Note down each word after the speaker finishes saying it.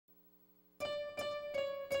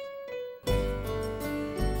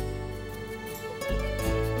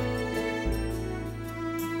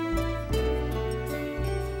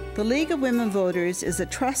The League of Women Voters is a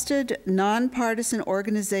trusted, nonpartisan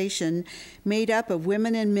organization made up of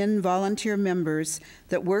women and men volunteer members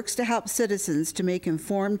that works to help citizens to make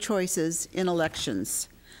informed choices in elections.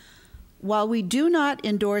 While we do not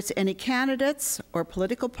endorse any candidates or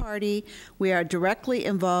political party, we are directly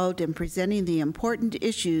involved in presenting the important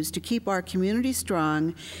issues to keep our community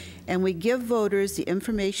strong, and we give voters the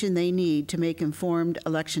information they need to make informed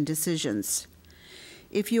election decisions.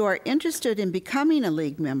 If you are interested in becoming a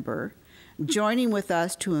League member, joining with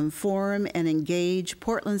us to inform and engage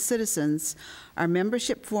Portland citizens, our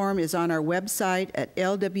membership form is on our website at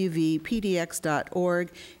lwvpdx.org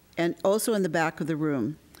and also in the back of the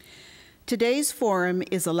room. Today's forum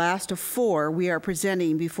is the last of 4 we are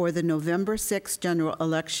presenting before the November 6th general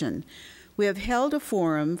election. We have held a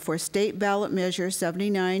forum for State Ballot Measure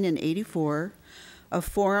 79 and 84, a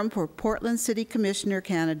forum for Portland City Commissioner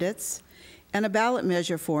candidates, and a ballot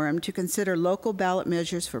measure forum to consider local ballot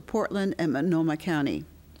measures for Portland and Multnomah County.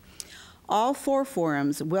 All 4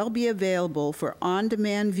 forums will be available for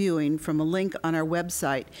on-demand viewing from a link on our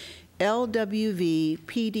website, lwvpdx.org,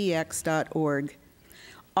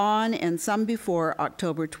 on and some before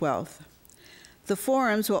October 12th. The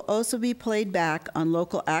forums will also be played back on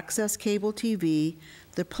local access cable TV.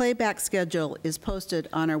 The playback schedule is posted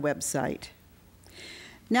on our website.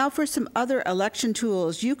 Now for some other election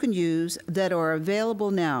tools you can use that are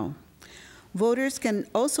available now. Voters can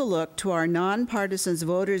also look to our Nonpartisan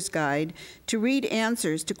Voters Guide to read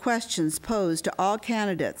answers to questions posed to all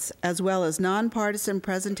candidates, as well as nonpartisan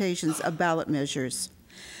presentations of ballot measures.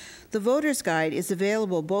 The Voters Guide is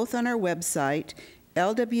available both on our website,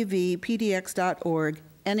 lwvpdx.org,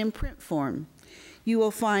 and in print form. You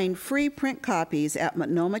will find free print copies at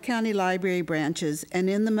Multnomah County Library branches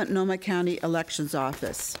and in the Multnomah County Elections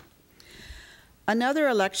Office. Another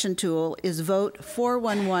election tool is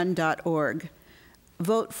vote411.org.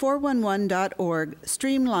 Vote411.org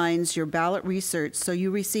streamlines your ballot research so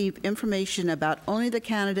you receive information about only the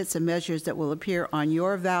candidates and measures that will appear on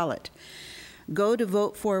your ballot. Go to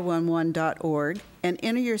vote411.org and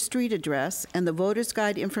enter your street address, and the voter's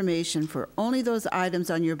guide information for only those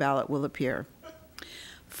items on your ballot will appear.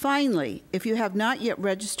 Finally, if you have not yet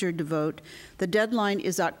registered to vote, the deadline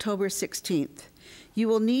is October 16th. You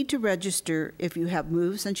will need to register if you have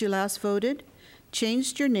moved since you last voted,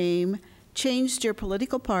 changed your name, changed your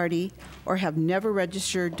political party, or have never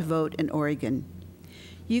registered to vote in Oregon.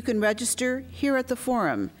 You can register here at the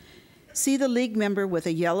forum. See the League member with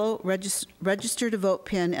a yellow register to vote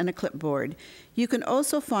pin and a clipboard. You can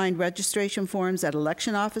also find registration forms at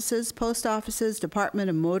election offices, post offices, Department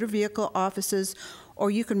of Motor Vehicle offices,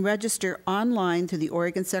 or you can register online through the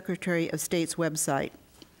Oregon Secretary of State's website.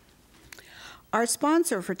 Our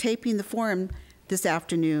sponsor for taping the forum this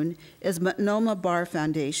afternoon is Multnomah Bar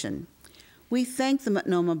Foundation. We thank the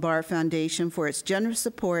Multnomah Bar Foundation for its generous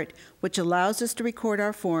support, which allows us to record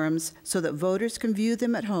our forums so that voters can view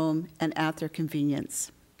them at home and at their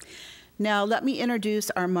convenience. Now, let me introduce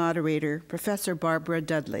our moderator, Professor Barbara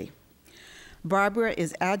Dudley. Barbara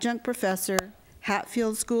is adjunct professor,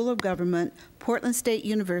 Hatfield School of Government, Portland State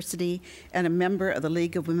University, and a member of the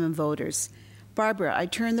League of Women Voters. Barbara, I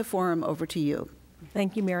turn the forum over to you.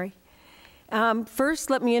 Thank you, Mary. First,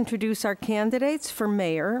 let me introduce our candidates for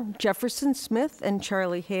mayor, Jefferson Smith and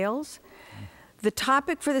Charlie Hales. The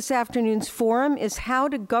topic for this afternoon's forum is how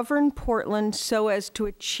to govern Portland so as to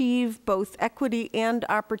achieve both equity and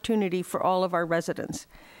opportunity for all of our residents.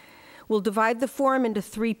 We'll divide the forum into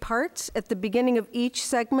 3 parts. At the beginning of each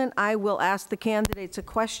segment, I will ask the candidates a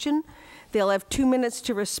question. They'll have 2 minutes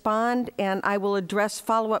to respond, and I will address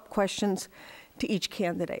follow-up questions to each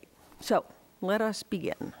candidate. So let us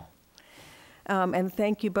begin. And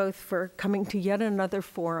thank you both for coming to yet another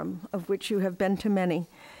forum, of which you have been to many.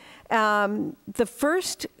 The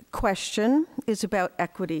first question is about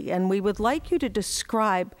equity, and we would like you to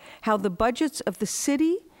describe how the budgets of the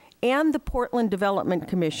city and the Portland Development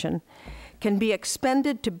Commission can be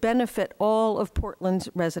expended to benefit all of Portland's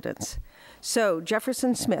residents. So,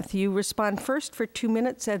 Jefferson Smith, you respond first for 2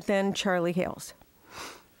 minutes, and then Charlie Hales.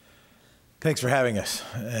 Thanks for having us,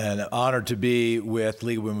 and honored to be with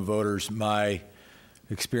League of Women Voters. My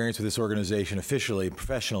experience with this organization officially,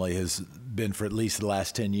 professionally, has been for at least the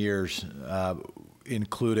last 10 years,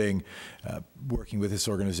 including working with this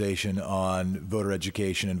organization on voter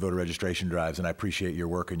education and voter registration drives, and I appreciate your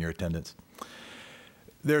work and your attendance.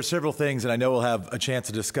 There are several things, and I know we'll have a chance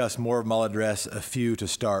to discuss more of them. I'll address a few to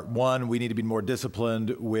start. One, we need to be more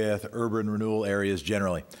disciplined with urban renewal areas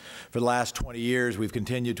generally. For the last 20 years, we've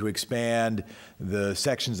continued to expand the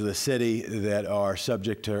sections of the city that are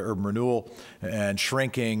subject to urban renewal and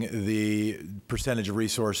shrinking the percentage of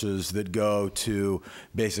resources that go to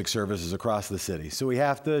basic services across the city. So we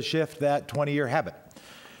have to shift that 20-year habit.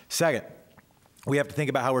 Second, we have to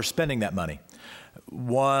think about how we're spending that money.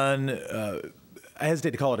 I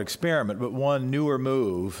hesitate to call it experiment, but one newer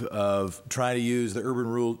move of trying to use the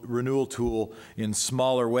urban renewal tool in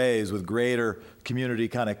smaller ways with greater community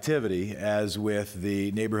connectivity, as with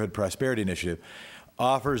the Neighborhood Prosperity Initiative,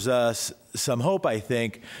 offers us some hope, I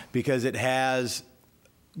think, because it has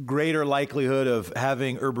greater likelihood of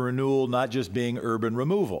having urban renewal not just being urban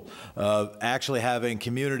removal, of actually having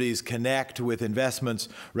communities connect with investments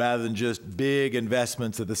rather than just big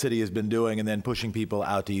investments that the city has been doing and then pushing people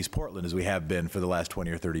out to East Portland as we have been for the last 20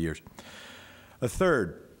 or 30 years. A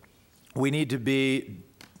third, we need to be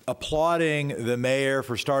applauding the mayor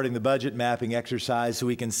for starting the budget mapping exercise so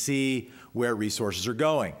we can see where resources are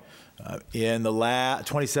going.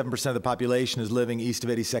 27% of the population is living east of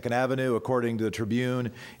 82nd Avenue. According to the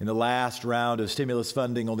Tribune, in the last round of stimulus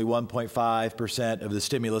funding, only 1.5% of the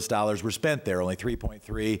stimulus dollars were spent there, only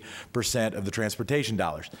 3.3% of the transportation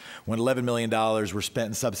dollars. When $11 million were spent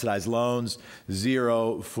in subsidized loans,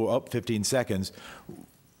 zero for 15 seconds.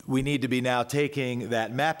 We need to be now taking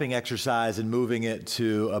that mapping exercise and moving it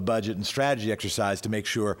to a budget and strategy exercise to make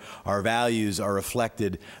sure our values are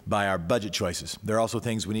reflected by our budget choices. There are also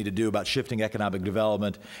things we need to do about shifting economic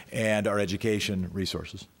development and our education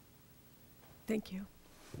resources. Thank you.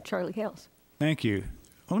 Charlie Hales. Thank you.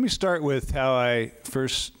 Well, let me start with how I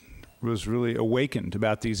first was really awakened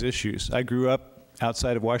about these issues. I grew up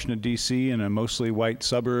outside of Washington, D.C. in a mostly white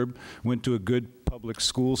suburb, went to a good public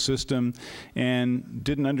school system, and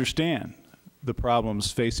didn't understand the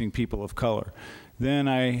problems facing people of color. Then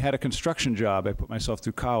I had a construction job. I put myself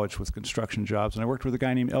through college with construction jobs, and I worked with a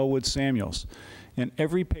guy named Elwood Samuels. And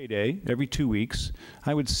every payday, every 2 weeks,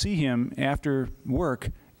 I would see him after work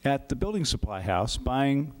at the building supply house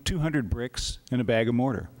buying 200 bricks and a bag of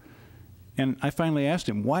mortar. And I finally asked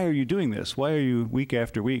him, why are you doing this? Why are you week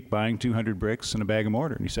after week buying 200 bricks and a bag of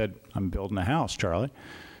mortar? And he said, I'm building a house, Charlie.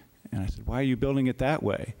 And I said, why are you building it that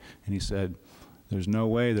way? And he said, there's no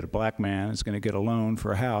way that a black man is going to get a loan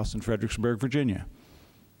for a house in Fredericksburg, Virginia.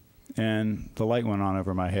 And the light went on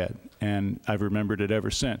over my head. And I've remembered it ever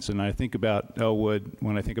since. And I think about Elwood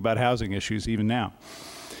when I think about housing issues, even now.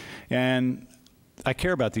 And I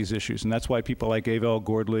care about these issues, and that's why people like Avell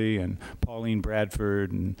Gordley and Pauline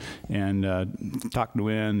Bradford and Tak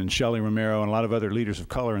Nguyen and Shelley Romero and a lot of other leaders of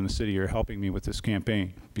color in the city are helping me with this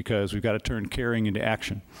campaign, because we've got to turn caring into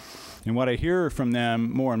action. And what I hear from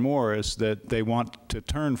them more and more is that they want to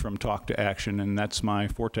turn from talk to action, and that's my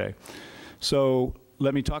forte. So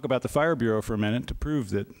let me talk about the Fire Bureau for a minute to prove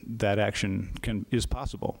that that action is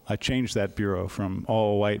possible. I changed that bureau from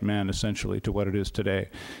all white men essentially to what it is today.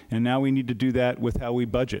 And now we need to do that with how we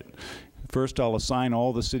budget. First, I'll assign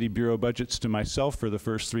all the city bureau budgets to myself for the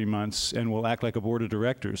first 3 months, and we'll act like a board of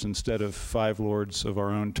directors instead of 5 lords of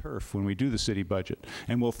our own turf when we do the city budget.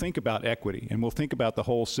 And we'll think about equity, and we'll think about the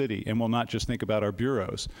whole city, and we'll not just think about our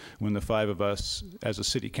bureaus when the 5 of us as a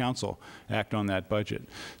city council act on that budget.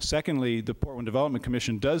 Secondly, the Portland Development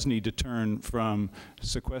Commission does need to turn from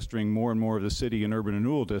sequestering more and more of the city and urban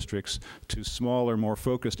renewal districts to smaller, more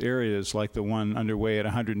focused areas like the one underway at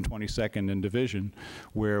 122nd and Division,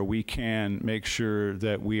 where we can make sure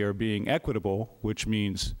that we are being equitable, which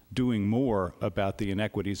means doing more about the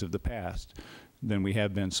inequities of the past than we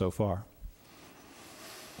have been so far.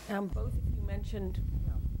 Both of you mentioned,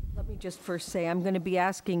 well, let me just first say, I'm going to be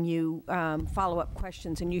asking you follow-up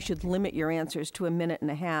questions, and you should limit your answers to 1.5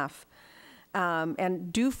 minutes.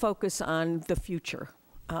 And do focus on the future,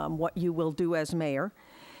 what you will do as mayor.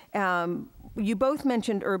 You both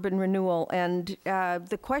mentioned urban renewal, and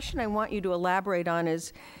the question I want you to elaborate on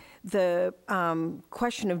is the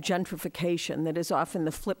question of gentrification that is often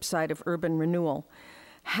the flip side of urban renewal.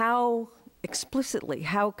 How explicitly,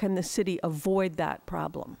 how can the city avoid that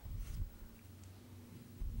problem?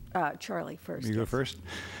 Charlie first. You go first?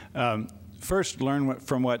 First, learn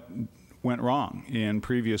from what went wrong in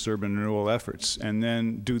previous urban renewal efforts, and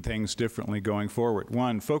then do things differently going forward.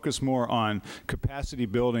 One, focus more on capacity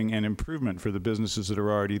building and improvement for the businesses that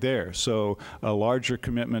are already there. So a larger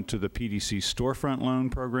commitment to the PDC storefront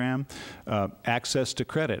loan program, access to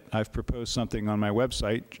credit. I've proposed something on my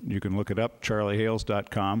website, you can look it up,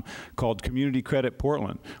 charliehales.com, called Community Credit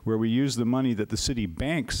Portland, where we use the money that the city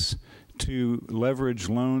banks to leverage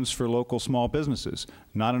loans for local small businesses.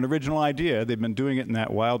 Not an original idea. They've been doing it in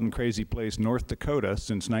that wild and crazy place, North Dakota,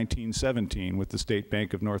 since 1917 with the State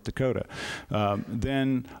Bank of North Dakota.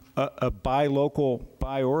 Then a buy local,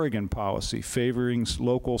 buy Oregon policy favoring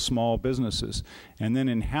local small businesses. And then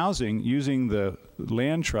in housing, using the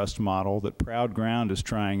land trust model that Proud Ground is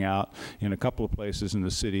trying out in a couple of places in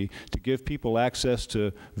the city to give people access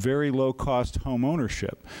to very low-cost home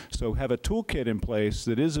ownership. So have a toolkit in place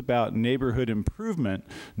that is about neighborhood improvement,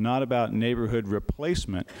 not about neighborhood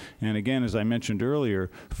replacement. And again, as I mentioned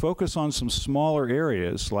earlier, focus on some smaller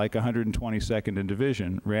areas like 122nd and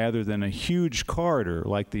Division rather than a huge corridor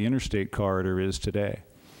like the interstate corridor is today.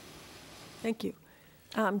 Thank you.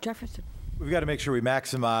 Jefferson. We've got to make sure we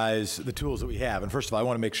maximize the tools that we have. And first of all, I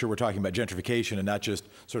want to make sure we're talking about gentrification and not just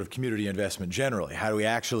sort of community investment generally. How do we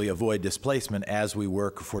actually avoid displacement as we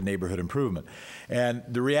work for neighborhood improvement? And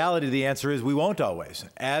the reality of the answer is we won't always.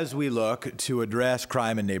 As we look to address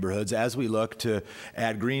crime in neighborhoods, as we look to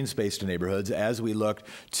add green space to neighborhoods, as we look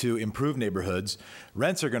to improve neighborhoods,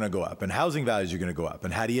 rents are going to go up and housing values are going to go up.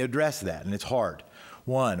 And how do you address that? And it's hard.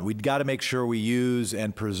 One, we've got to make sure we use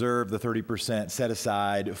and preserve the 30% set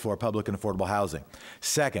aside for public and affordable housing.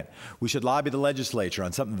 Second, we should lobby the legislature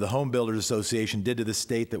on something the Home Builders Association did to the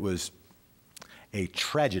state that was a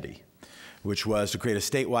tragedy, which was to create a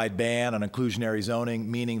statewide ban on inclusionary zoning,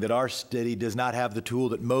 meaning that our city does not have the tool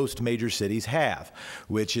that most major cities have,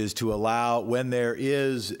 which is to allow, when there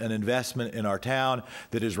is an investment in our town,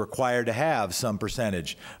 that is required to have some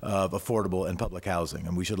percentage of affordable and public housing.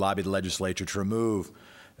 And we should lobby the legislature to remove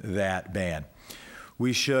that ban.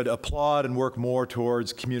 We should applaud and work more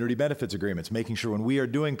towards community benefits agreements, making sure when we are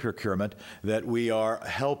doing procurement that we are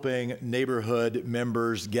helping neighborhood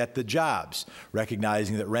members get the jobs,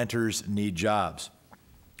 recognizing that renters need jobs.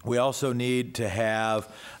 We also need to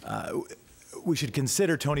have, we should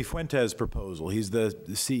consider Tony Fuentes' proposal. He's the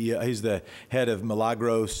CEO, he's the head of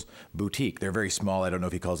Milagros Boutique. They're very small. I don't know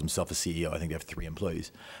if he calls himself a CEO. I think they have 3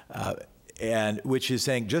 employees. And which is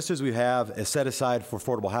saying, just as we have a set aside for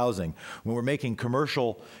affordable housing, when we're making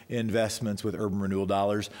commercial investments with urban renewal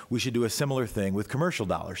dollars, we should do a similar thing with commercial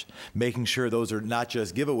dollars, making sure those are not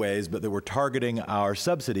just giveaways, but that we're targeting our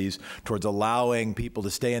subsidies towards allowing people to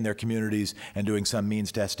stay in their communities and doing some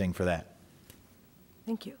means testing for that.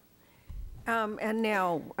 Thank you. And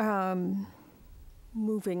now,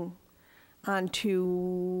 moving on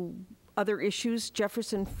to other issues.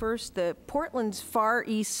 Jefferson first. Portland's Far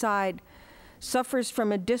East Side suffers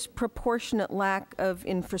from a disproportionate lack of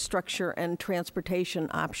infrastructure and transportation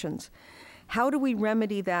options. How do we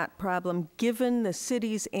remedy that problem given the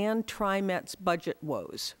city's and TriMet's budget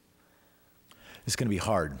woes? It's going to be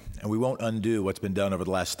hard, and we won't undo what's been done over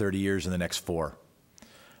the last 30 years in the next 4.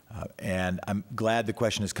 And I'm glad the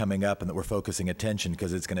question is coming up and that we're focusing attention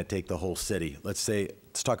because it's going to take the whole city. Let's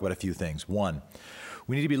talk about a few things. One,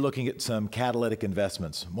 we need to be looking at some catalytic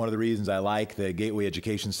investments. One of the reasons I like the Gateway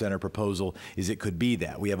Education Center proposal is it could be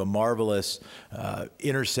that. We have a marvelous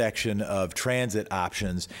intersection of transit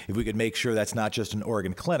options. If we could make sure that's not just an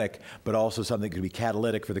Oregon clinic, but also something that could be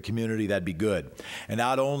catalytic for the community, that'd be good. And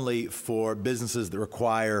not only for businesses that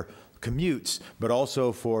require commutes, but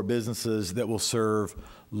also for businesses that will serve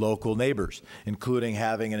local neighbors, including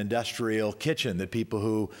having an industrial kitchen that people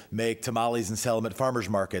who make tamales and sell them at farmers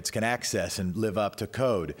markets can access and live up to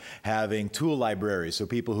code, having tool libraries so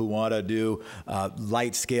people who want to do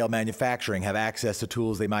light-scale manufacturing have access to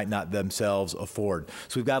tools they might not themselves afford.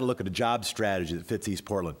 So we've got to look at a job strategy that fits East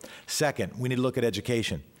Portland. Second, we need to look at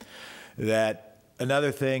education.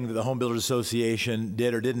 Another thing that the Home Builders Association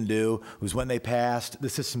did or didn't do was when they passed the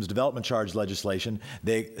Systems Development Charge legislation,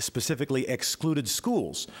 they specifically excluded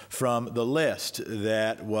schools from the list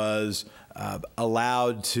that was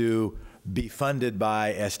allowed to be funded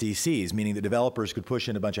by SDCs, meaning that developers could push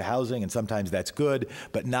in a bunch of housing, and sometimes that's good,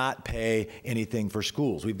 but not pay anything for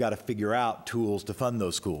schools. We've got to figure out tools to fund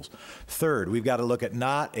those schools. Third, we've got to look at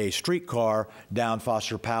not a streetcar down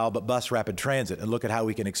Foster Powell, but bus rapid transit, and look at how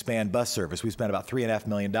we can expand bus service. We spent about $3.5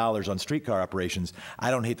 million on streetcar operations.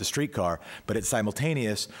 I don't hate the streetcar, but it's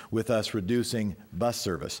simultaneous with us reducing bus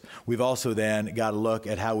service. We've also then got to look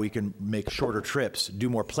at how we can make shorter trips, do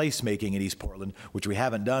more placemaking in East Portland, which we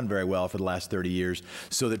haven't done very well for the last 30 years,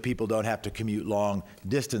 so that people don't have to commute long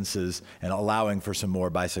distances, and allowing for some more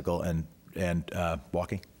bicycle and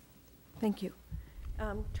walking. Thank you.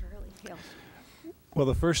 Charlie Hales. Well,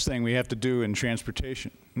 the first thing we have to do in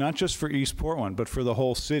transportation not just for East Portland, but for the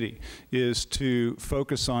whole city, is to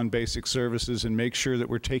focus on basic services and make sure that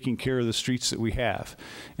we're taking care of the streets that we have.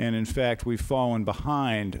 And in fact, we've fallen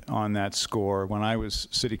behind on that score. When I was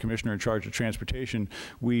city commissioner in charge of transportation,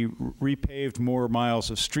 we repaved more miles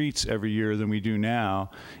of streets every year than we do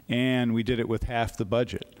now, and we did it with half the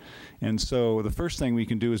budget. And so the first thing we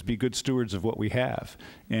can do is be good stewards of what we have.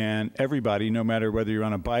 And everybody, no matter whether you're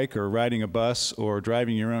on a bike or riding a bus or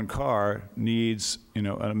driving your own car, needs, you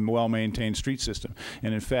know, a well-maintained street system.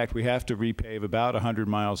 And in fact, we have to repave about 100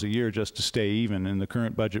 miles a year just to stay even. And the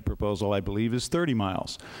current budget proposal, I believe, is 30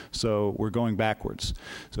 miles. So we're going backwards.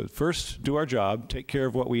 So first, do our job, take care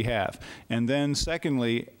of what we have. And then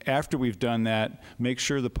secondly, after we've done that, make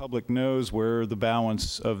sure the public knows where the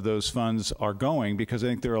balance of those funds are going, because I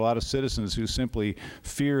think there are a lot of citizens who simply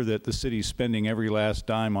fear that the city's spending every last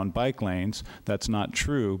dime on bike lanes. That's not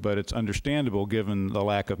true, but it's understandable given the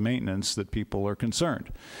lack of maintenance that people are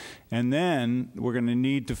concerned. And then we're going to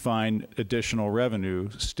need to find additional revenue,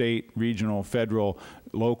 state, regional, federal,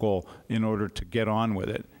 local, in order to get on with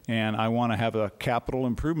it. And I want to have a capital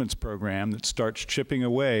improvements program that starts chipping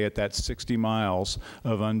away at that 60 miles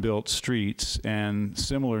of unbuilt streets and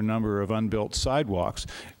similar number of unbuilt sidewalks.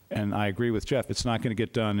 And I agree with Jeff, it's not going to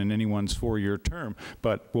get done in anyone's 4-year term,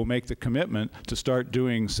 but we'll make the commitment to start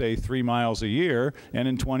doing, say, 3 miles a year, and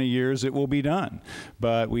in 20 years it will be done.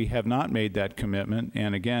 But we have not made that commitment,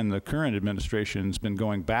 and again, the current administration's been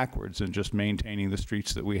going backwards and just maintaining the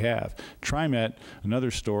streets that we have. TriMet,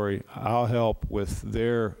 another story, I'll help with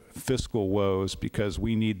their fiscal woes because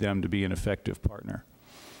we need them to be an effective partner.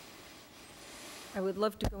 I would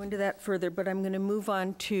love to go into that further, but I'm going to move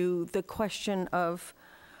on to the question of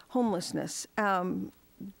homelessness.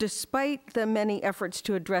 Despite the many efforts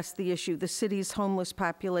to address the issue, the city's homeless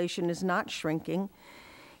population is not shrinking,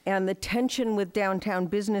 and the tension with downtown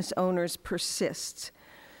business owners persists.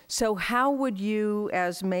 So how would you,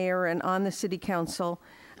 as mayor and on the city council,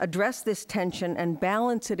 address this tension and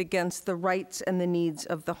balance it against the rights and the needs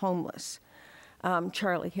of the homeless?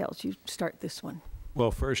 Charlie Hales, you start this one.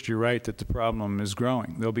 Well, first, you're right that the problem is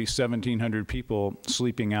growing. There'll be 1,700 people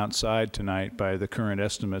sleeping outside tonight by the current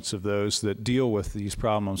estimates of those that deal with these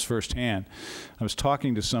problems firsthand. I was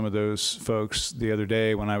talking to some of those folks the other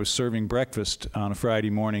day when I was serving breakfast on a Friday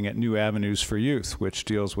morning at New Avenues for Youth, which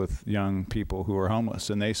deals with young people who are homeless.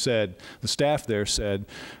 And they said, the staff there said,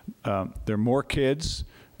 there are more kids,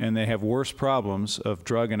 and they have worse problems of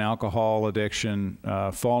drug and alcohol addiction,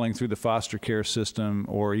 falling through the foster care system,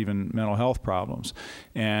 or even mental health problems.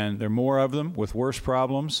 And there are more of them with worse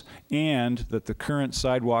problems, and that the current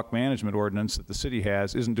sidewalk management ordinance that the city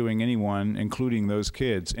has isn't doing anyone, including those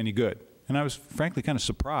kids, any good. And I was frankly kind of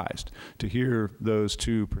surprised to hear those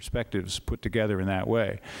two perspectives put together in that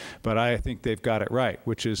way. But I think they've got it right,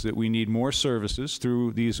 which is that we need more services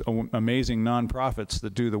through these amazing nonprofits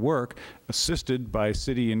that do the work, assisted by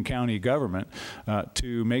city and county government,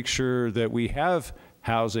 to make sure that we have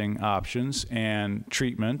housing options and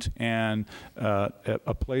treatment and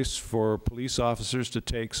a place for police officers to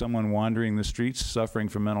take someone wandering the streets suffering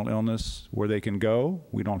from mental illness where they can go.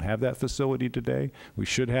 We don't have that facility today. We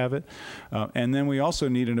should have it. And then we also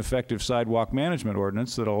need an effective sidewalk management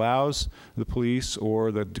ordinance that allows the police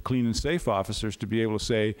or the clean and safe officers to be able to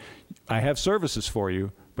say, I have services for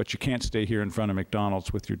you, but you can't stay here in front of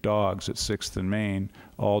McDonald's with your dogs at 6th and Main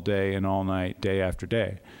all day and all night, day after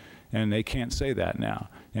day. And they can't say that now.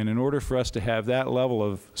 And in order for us to have that level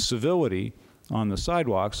of civility on the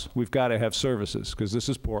sidewalks, we've got to have services, because this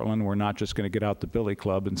is Portland. We're not just going to get out the billy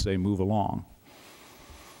club and say, move along.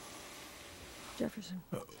 Jefferson.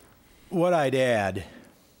 What I'd add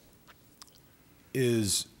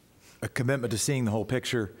is a commitment to seeing the whole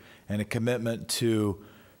picture and a commitment to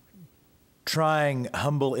trying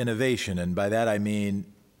humble innovation. And by that I mean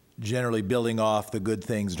generally building off the good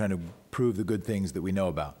things and trying to prove the good things that we know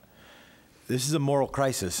about. This is a moral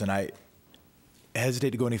crisis, and I hesitate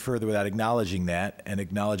to go any further without acknowledging that, and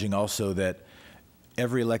acknowledging also that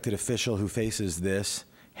every elected official who faces this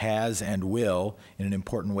has and will, in an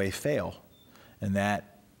important way, fail. And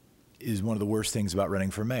that is one of the worst things about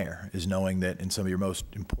running for mayor, is knowing that in some of your most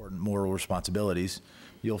important moral responsibilities,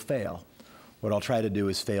 you'll fail. What I'll try to do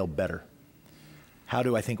is fail better. How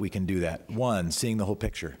do I think we can do that? One, seeing the whole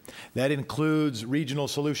picture. That includes regional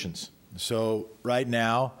solutions. So right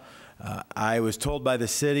now, I was told by the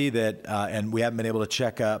city that, and we haven't been able to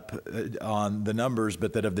check up on the numbers,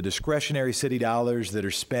 but that of the discretionary city dollars that are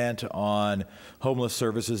spent on homeless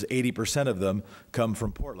services, 80% of them come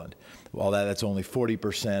from Portland. While that's only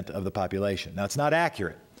 40% of the population. Now, it's not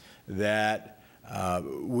accurate that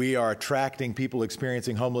we are attracting people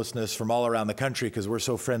experiencing homelessness from all around the country because we're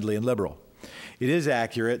so friendly and liberal. It is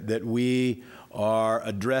accurate that we are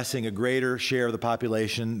addressing a greater share of the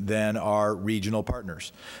population than our regional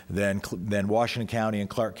partners, than Washington County and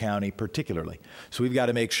Clark County particularly. So we've got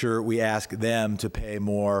to make sure we ask them to pay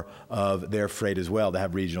more of their freight as well to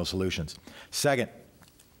have regional solutions. Second,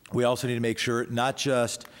 we also need to make sure, not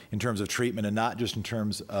just in terms of treatment and not just in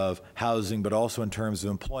terms of housing, but also in terms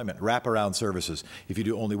of employment, wraparound services. If you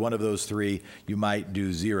do only one of those three, you might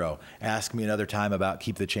do zero. Ask me another time about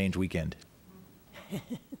Keep the Change weekend.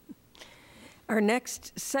 Our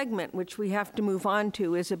next segment, which we have to move on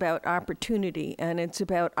to, is about opportunity, and it's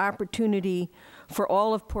about opportunity for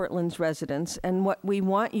all of Portland's residents. And what we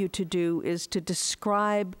want you to do is to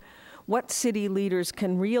describe what city leaders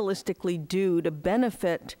can realistically do to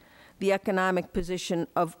benefit the economic position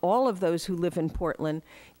of all of those who live in Portland,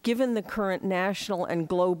 given the current national and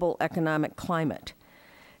global economic climate.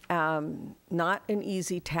 Not an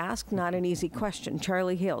easy task, not an easy question.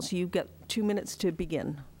 Charlie Hales, you get 2 minutes to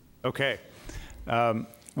begin. Okay.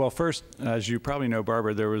 Well, first, as you probably know,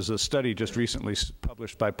 Barbara, there was a study just recently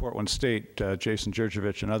published by Portland State, Jason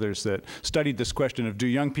Jurjevich and others, that studied this question of, do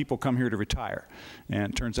young people come here to retire?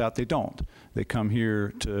 And it turns out they don't. They come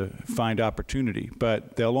here to find opportunity,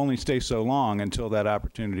 but they'll only stay so long until that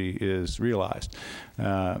opportunity is realized.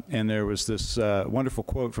 And there was this wonderful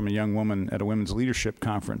quote from a young woman at a women's leadership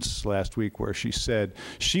conference last week where she said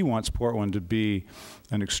she wants Portland to be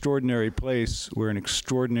an extraordinary place where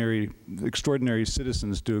extraordinary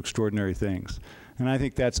citizens do extraordinary things. And I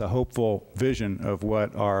think that's a hopeful vision of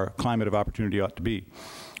what our climate of opportunity ought to be.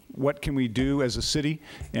 What can we do as a city,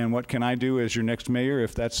 and what can I do as your next mayor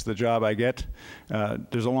if that's the job I get?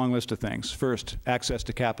 There's a long list of things. First, access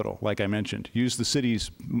to capital, like I mentioned. Use the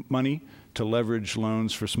city's money to leverage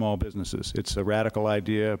loans for small businesses. It's a radical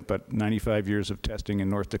idea, but 95 years of testing in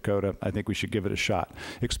North Dakota, I think we should give it a shot.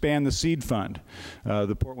 Expand the seed fund,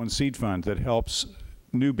 the Portland Seed Fund, that helps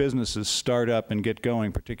new businesses start up and get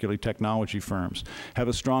going, particularly technology firms. Have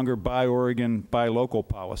a stronger Buy Oregon, Buy Local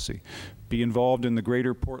policy. Be involved in the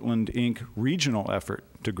Greater Portland, Inc. regional effort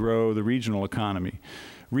to grow the regional economy.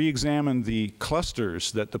 Re-examine the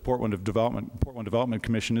clusters that the Portland Development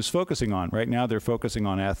Commission is focusing on. Right now they're focusing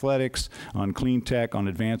on athletics, on clean tech, on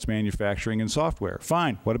advanced manufacturing and software.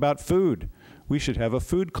 Fine. What about food? We should have a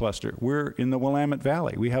food cluster. We're in the Willamette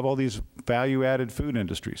Valley. We have all these value-added food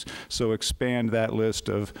industries. So expand that list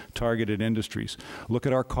of targeted industries. Look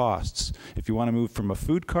at our costs. If you want to move from a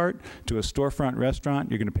food cart to a storefront restaurant,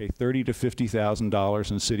 you're going to pay $30,000 to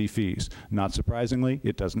 $50,000 in city fees. Not surprisingly,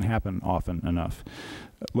 it doesn't happen often enough.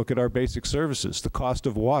 Look at our basic services, the cost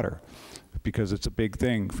of water, because it's a big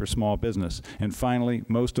thing for small business. And finally,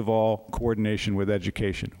 most of all, coordination with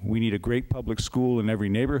education. We need a great public school in every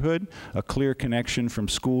neighborhood, a clear connection from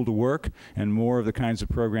school to work, and more of the kinds of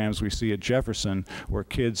programs we see at Jefferson where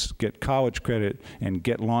kids get college credit and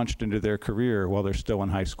get launched into their career while they're still in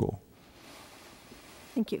high school.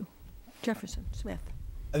 Thank you. Jefferson Smith.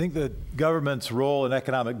 I think the government's role in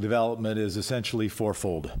economic development is essentially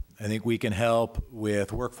fourfold. I think we can help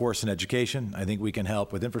with workforce and education. I think we can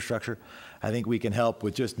help with infrastructure. I think we can help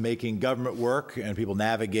with just making government work and people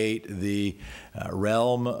navigate the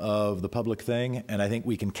realm of the public thing. And I think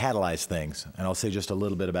we can catalyze things. And I'll say just a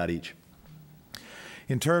little bit about each.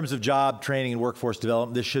 In terms of job training and workforce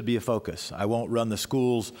development, this should be a focus. I won't run the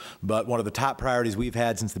schools, but one of the top priorities we've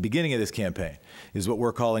had since the beginning of this campaign is what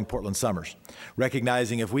we're calling Portland Summers.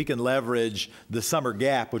 Recognizing if we can leverage the summer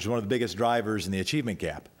gap, which is one of the biggest drivers in the achievement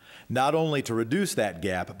gap, not only to reduce that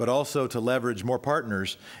gap, but also to leverage more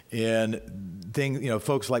partners in things,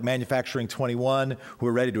 folks like Manufacturing 21, who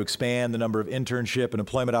are ready to expand the number of internship and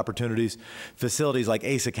employment opportunities, facilities like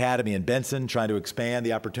ACE Academy in Benson, trying to expand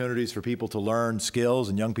the opportunities for people to learn skills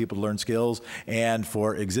and young people to learn skills, and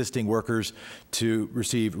for existing workers to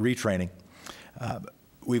receive retraining.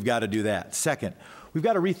 We've got to do that. Second, we've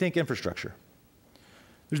got to rethink infrastructure.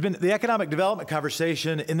 There's been the economic development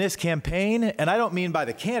conversation in this campaign, and I don't mean by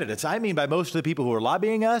the candidates, I mean by most of the people who are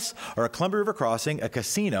lobbying us, are a Columbia River Crossing, a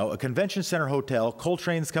casino, a convention center hotel, coal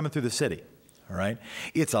trains coming through the city. All right?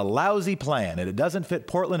 It's a lousy plan, and it doesn't fit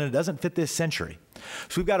Portland, and it doesn't fit this century.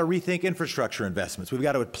 So we've got to rethink infrastructure investments. We've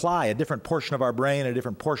got to apply a different portion of our brain and a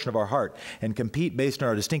different portion of our heart and compete based on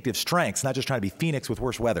our distinctive strengths, not just trying to be Phoenix with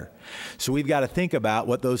worse weather. So we've got to think about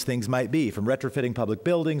what those things might be, from retrofitting public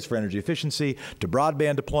buildings for energy efficiency, to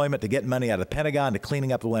broadband deployment, to getting money out of the Pentagon, to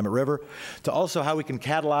cleaning up the Willamette River, to also how we can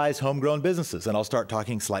catalyze homegrown businesses. And I'll start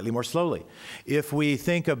talking slightly more slowly. If we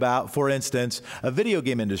think about, for instance, a video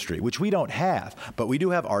game industry, which we don't have, but we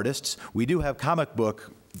do have artists, we do have comic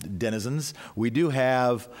book denizens. We do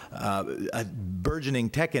have a burgeoning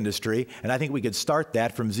tech industry, and I think we could start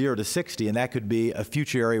that from 0 to 60, and that could be a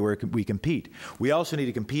future area where we compete. We also need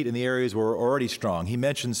to compete in the areas where we're already strong. He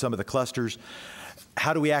mentioned some of the clusters.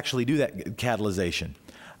 How do we actually do that catalyzation?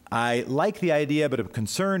 I like the idea, but I'm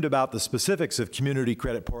concerned about the specifics of Community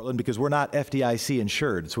Credit Portland because we're not FDIC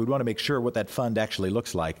insured, so we want to make sure what that fund actually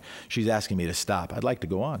looks like. She's asking me to stop. I'd like to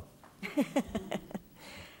go on.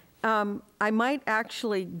 I might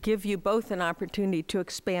actually give you both an opportunity to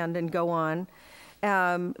expand and go on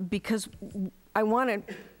because I want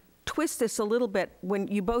to twist this a little bit when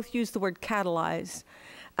you both use the word catalyze.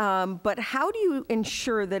 But how do you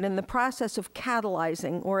ensure that in the process of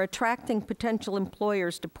catalyzing or attracting potential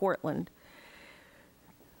employers to Portland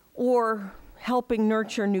or helping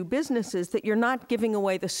nurture new businesses that you're not giving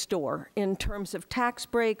away the store in terms of tax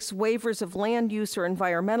breaks, waivers of land use or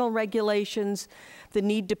environmental regulations, the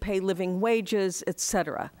need to pay living wages, et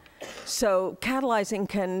cetera? So catalyzing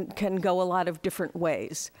can go a lot of different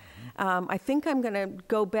ways. I think I'm going to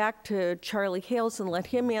go back to Charlie Hales and let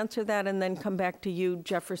him answer that and then come back to you,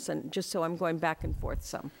 Jefferson, just so I'm going back and forth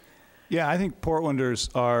some. Yeah, I think Portlanders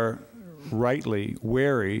are rightly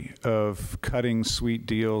wary of cutting sweet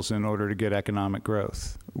deals in order to get economic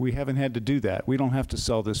growth. We haven't had to do that. We don't have to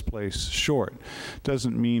sell this place short.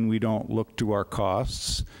 Doesn't mean we don't look to our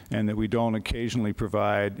costs and that we don't occasionally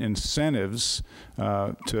provide incentives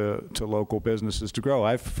to local businesses to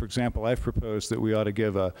grow. For example, I've proposed that we ought to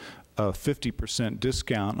give a 50%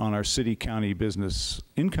 discount on our city-county business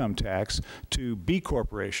income tax to B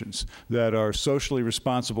corporations that are socially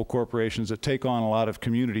responsible corporations that take on a lot of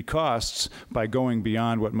community costs by going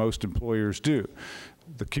beyond what most employers do.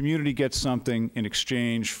 The community gets something in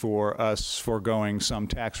exchange for us foregoing some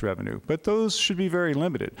tax revenue. But those should be very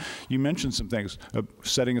limited. You mentioned some things,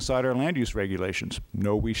 setting aside our land use regulations.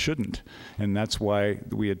 No, we shouldn't. And that's why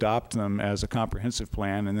we adopt them as a comprehensive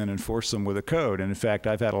plan and then enforce them with a code. And in fact,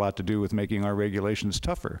 I've had a lot to do with making our regulations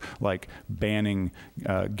tougher, like banning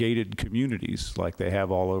gated communities like they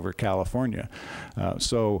have all over California.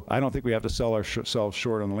 So I don't think we have to sell ourselves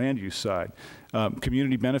short on the land use side.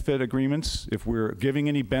 Community benefit agreements, if we're giving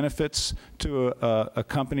any benefits to a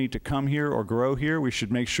company to come here or grow here, we should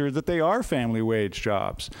make sure that they are family wage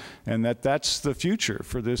jobs and that's the future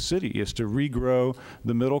for this city is to regrow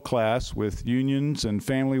the middle class with unions and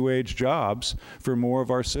family wage jobs for more of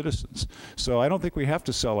our citizens. So I don't think we have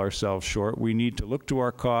to sell ourselves short. We need to look to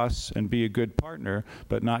our costs and be a good partner,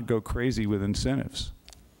 but not go crazy with incentives.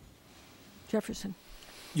 Jefferson.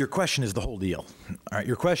 Your question is the whole deal. All right,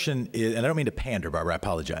 your question is, and I don't mean to pander, Barbara, I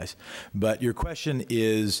apologize, but your question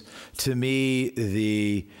is, to me,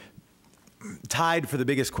 the tied for the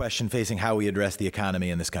biggest question facing how we address the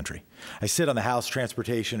economy in this country. I sit on the House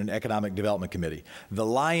Transportation and Economic Development Committee. The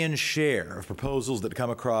lion's share of proposals that come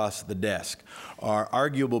across the desk are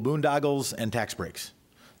arguable boondoggles and tax breaks.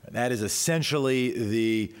 That is essentially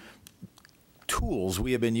the tools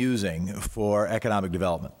we have been using for economic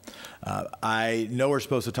development. I know we're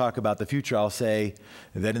supposed to talk about the future. I'll say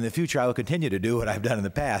that in the future I will continue to do what I've done in the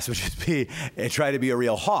past, which is try to be a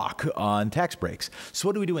real hawk on tax breaks. So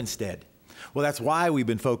what do we do instead? Well, that's why we've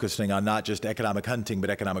been focusing on not just economic hunting, but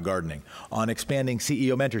economic gardening, on expanding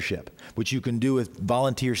CEO mentorship, which you can do with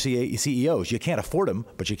volunteer CEOs. You can't afford them,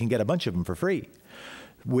 but you can get a bunch of them for free.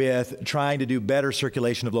 With trying to do better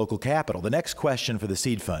circulation of local capital. The next question for the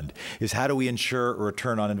seed fund is how do we ensure a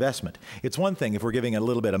return on investment? It's one thing if we're giving a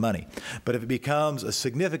little bit of money, but if it becomes a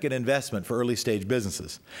significant investment for early stage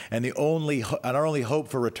businesses and our only hope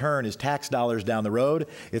for return is tax dollars down the road,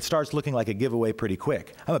 it starts looking like a giveaway pretty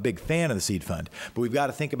quick. I'm a big fan of the seed fund, but we've got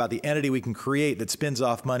to think about the entity we can create that spins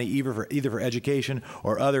off money either for education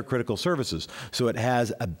or other critical services, so it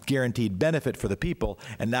has a guaranteed benefit for the people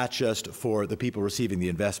and not just for the people receiving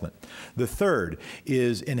the investment. The third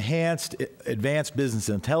is enhanced advanced business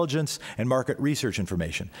intelligence and market research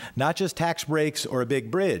information. Not just tax breaks or a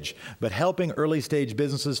big bridge, but helping early stage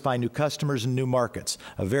businesses find new customers and new markets.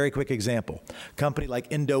 A very quick example. A company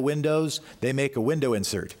like Indo Windows, they make a window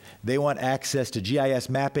insert. They want access to GIS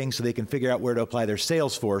mapping so they can figure out where to apply their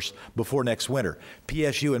sales force before next winter.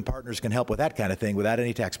 PSU and partners can help with that kind of thing without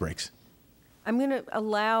any tax breaks. I'm going to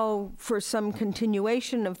allow for some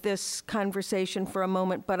continuation of this conversation for a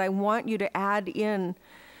moment, but I want you to add in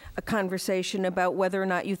a conversation about whether or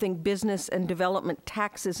not you think business and development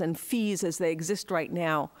taxes and fees as they exist right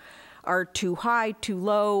now are too high, too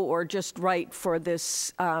low, or just right for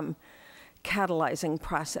this catalyzing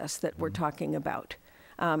process that we're talking about.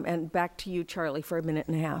 And back to you, Charlie, for a minute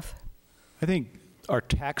and a half. I think our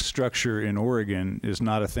tax structure in Oregon is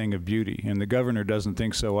not a thing of beauty, and the governor doesn't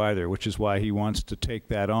think so either, which is why he wants to take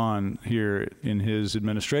that on here in his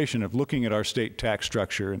administration of looking at our state tax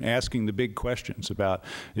structure and asking the big questions about,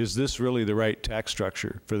 is this really the right tax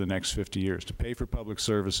structure for the next 50 years to pay for public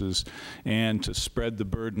services and to spread the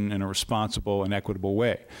burden in a responsible and equitable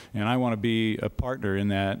way? And I want to be a partner in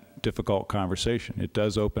that difficult conversation. It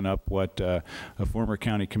does open up what a former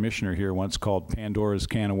county commissioner here once called Pandora's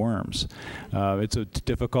can of worms. It's a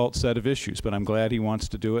difficult set of issues, but I'm glad he wants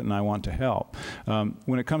to do it, and I want to help.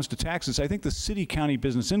 When it comes to taxes, I think the city-county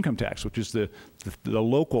business income tax, which is the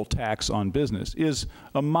local tax on business, is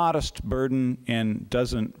a modest burden and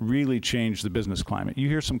doesn't really change the business climate. You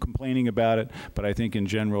hear some complaining about it, but I think in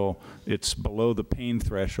general it's below the pain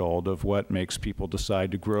threshold of what makes people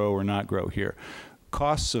decide to grow or not grow here.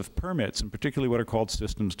 Costs of permits, and particularly what are called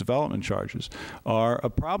systems development charges, are a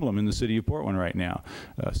problem in the city of Portland right now.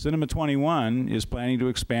 Cinema 21 is planning to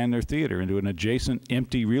expand their theater into an adjacent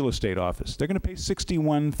empty real estate office. They're going to pay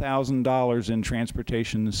 $61,000 in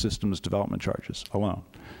transportation and systems development charges alone.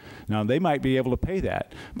 Now, they might be able to pay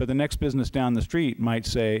that, but the next business down the street might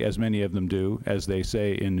say, as many of them do, as they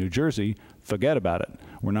say in New Jersey, forget about it.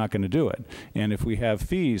 We're not going to do it. And if we have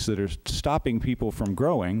fees that are stopping people from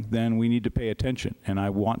growing, then we need to pay attention. And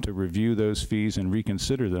I want to review those fees and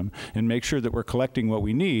reconsider them and make sure that we're collecting what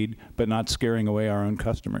we need, but not scaring away our own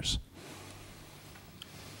customers.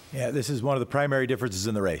 Yeah, this is one of the primary differences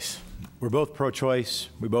in the race. We're both pro-choice.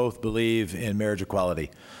 We both believe in marriage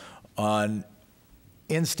equality. On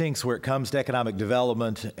instincts where it comes to economic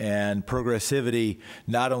development and progressivity,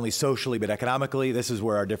 not only socially but economically, this is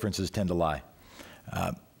where our differences tend to lie.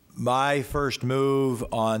 My first move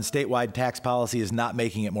on statewide tax policy is not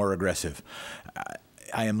making it more aggressive.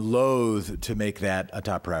 I am loath to make that a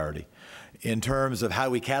top priority. In terms of how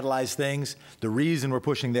we catalyze things, the reason we're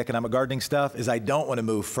pushing the economic gardening stuff is I don't want to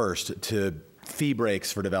move first to fee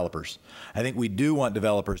breaks for developers. I think we do want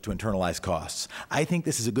developers to internalize costs. I think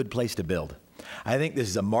this is a good place to build. I think this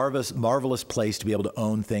is a marvelous place to be able to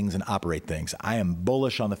own things and operate things. I am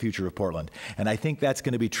bullish on the future of Portland, and I think that's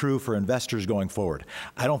going to be true for investors going forward.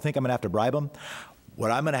 I don't think I'm going to have to bribe them.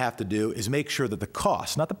 What I'm going to have to do is make sure that the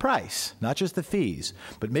cost, not the price, not just the fees,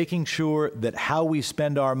 but making sure that how we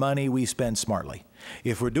spend our money, we spend smartly.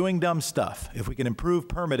 If we're doing dumb stuff, if we can improve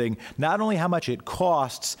permitting, not only how much it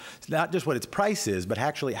costs, not just what its price is, but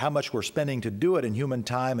actually how much we're spending to do it in human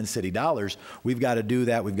time and city dollars, we've got to do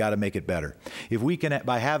that. We've got to make it better. If we can,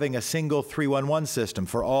 by having a single 311 system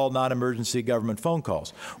for all non-emergency government phone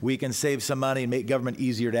calls, we can save some money and make government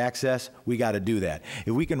easier to access, we got to do that.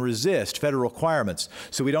 If we can resist federal requirements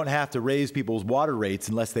so we don't have to raise people's water rates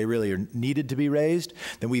unless they really are needed to be raised,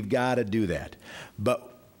 then we've got to do that. But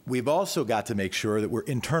we've also got to make sure that we're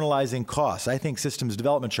internalizing costs. I think systems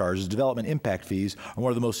development charges, development impact fees, are one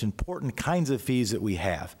of the most important kinds of fees that we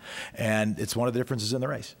have. And it's one of the differences in the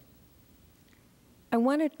race. I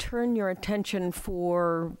want to turn your attention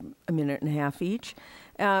for a minute and a half each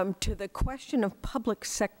to the question of public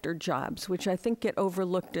sector jobs, which I think get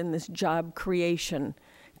overlooked in this job creation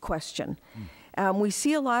question. We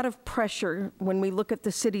see a lot of pressure when we look at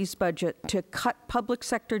the city's budget to cut public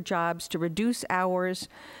sector jobs, to reduce hours,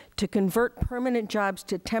 to convert permanent jobs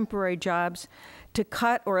to temporary jobs, to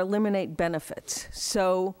cut or eliminate benefits.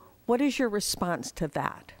 So what is your response to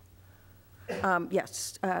that?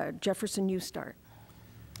 Yes, Jefferson, you start.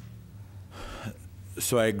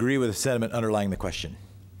 So I agree with the sentiment underlying the question.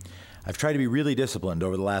 I've tried to be really disciplined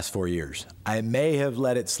over the last 4 years. I may have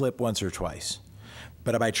let it slip once or twice.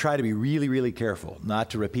 But I try to be really, really careful not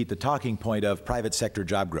to repeat the talking point of private sector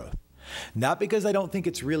job growth. Not because I don't think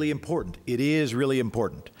it's really important. It is really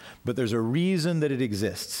important. But there's a reason that it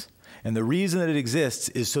exists. And the reason that it exists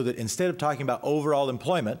is so that instead of talking about overall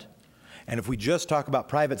employment, and if we just talk about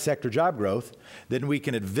private sector job growth, then we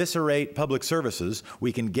can eviscerate public services,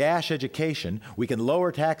 we can gash education, we can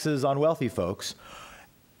lower taxes on wealthy folks,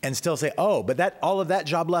 and still say, oh, but all of that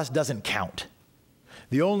job loss doesn't count.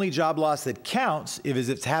 The only job loss that counts is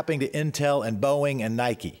if it's happening to Intel and Boeing and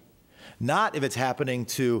Nike, not if it's happening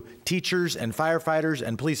to teachers and firefighters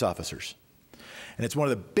and police officers. And it's one of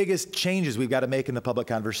the biggest changes we've got to make in the public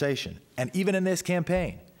conversation, and even in this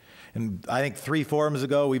campaign. And I think 3 forums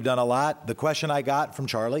ago, we've done a lot. The question I got from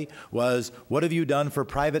Charlie was, what have you done for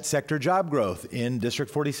private sector job growth in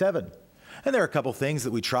District 47? And there are a couple things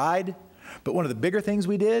that we tried. But one of the bigger things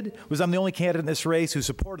we did was I'm the only candidate in this race who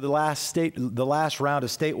supported the last round of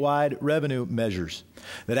statewide revenue measures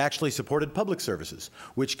that actually supported public services,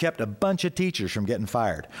 which kept a bunch of teachers from getting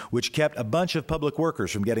fired, which kept a bunch of public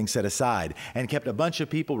workers from getting set aside, and kept a bunch of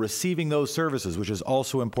people receiving those services, which is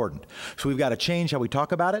also important. So we've got to change how we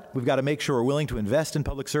talk about it. We've got to make sure we're willing to invest in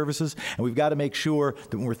public services, and we've got to make sure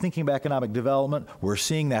that when we're thinking about economic development, we're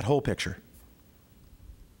seeing that whole picture.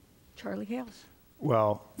 Charlie Hales.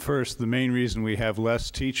 Well, first, the main reason we have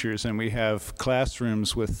less teachers and we have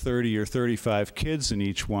classrooms with 30 or 35 kids in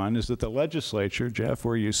each one is that the legislature, Jeff,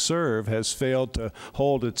 where you serve, has failed to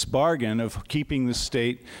hold its bargain of keeping the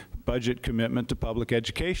state budget commitment to public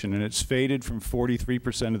education, and it's faded from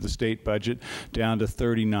 43% of the state budget down to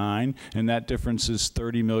 39%, and that difference is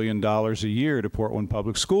 $30 million a year to Portland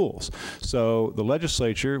Public Schools. So the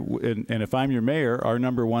legislature, and if I'm your mayor, our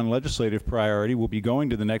 #1 legislative priority will be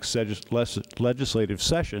going to the next legislative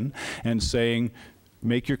session and saying,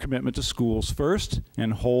 make your commitment to schools first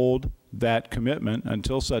and hold that commitment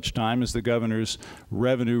until such time as the governor's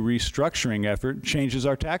revenue restructuring effort changes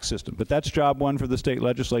our tax system. But that's job one for the state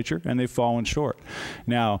legislature, and they've fallen short.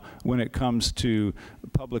 Now, when it comes to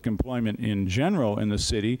public employment in general in the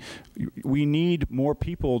city, we need more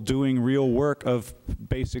people doing real work of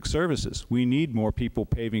basic services. We need more people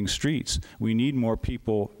paving streets. We need more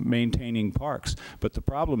people maintaining parks. But the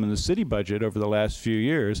problem in the city budget over the last few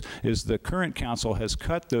years is the current council has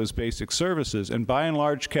cut those basic services and by and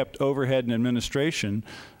large kept overhead and administration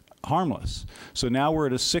harmless. So now we're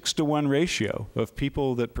at a 6-to-1 ratio of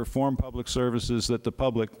people that perform public services that the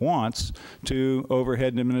public wants to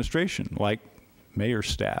overhead and administration, like mayor's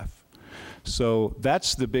staff. So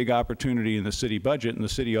that's the big opportunity in the city budget, and the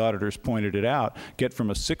city auditors pointed it out. Get from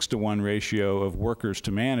a 6-to-1 ratio of workers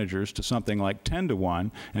to managers to something like 10-to-1,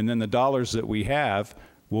 and then the dollars that we have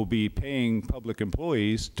will be paying public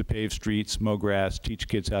employees to pave streets, mow grass, teach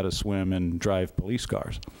kids how to swim, and drive police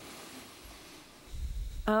cars.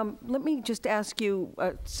 Let me just ask you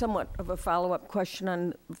somewhat of a follow-up question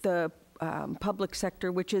on the public sector,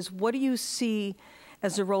 which is, what do you see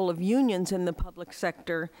as the role of unions in the public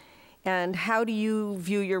sector, and how do you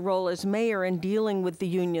view your role as mayor in dealing with the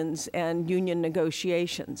unions and union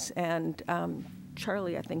negotiations? And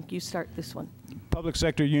Charlie, I think you start this one. Public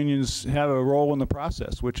sector unions have a role in the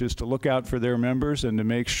process, which is to look out for their members and to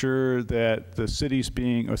make sure that the city's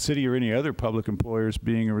being, a city or any other public employer is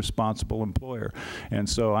being a responsible employer. And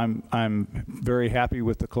so I'm very happy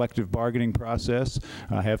with the collective bargaining process.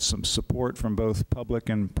 I have some support from both public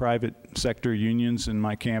and private sector unions in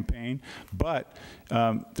my campaign. But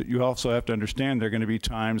you also have to understand there are going to be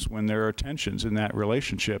times when there are tensions in that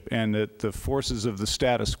relationship, and that the forces of the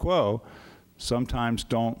status quo sometimes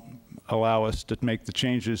don't allow us to make the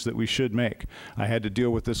changes that we should make. I had to deal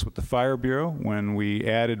with this with the Fire Bureau when we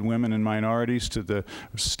added women and minorities to the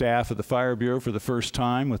staff of the Fire Bureau for the first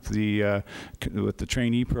time with the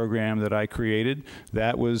trainee program that I created.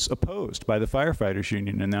 That was opposed by the firefighters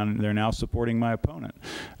union, and they're now supporting my opponent.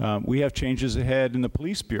 We have changes ahead in the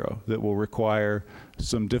Police Bureau that will require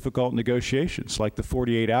some difficult negotiations, like the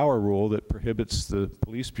 48-hour rule that prohibits the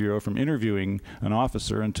Police Bureau from interviewing an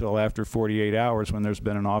officer until after 48 hours when there's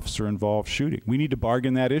been an officer-involved shooting. We need to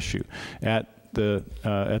bargain that issue at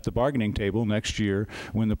the bargaining table next year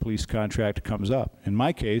when the police contract comes up. In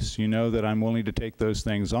my case, you know that I'm willing to take those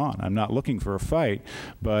things on. I'm not looking for a fight,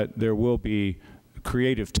 but there will be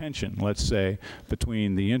creative tension, let's say,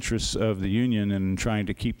 between the interests of the union and trying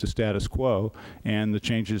to keep the status quo and the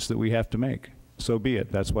changes that we have to make. So be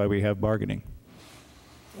it. That's why we have bargaining.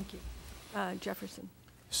 Thank you. Jefferson.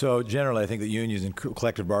 So generally, I think that unions and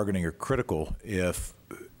collective bargaining are critical if,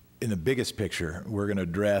 in the biggest picture, we're going to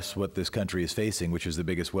address what this country is facing, which is the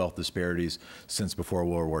biggest wealth disparities since before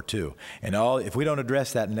World War II. And if we don't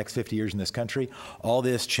address that in the next 50 years in this country, all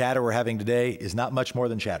this chatter we're having today is not much more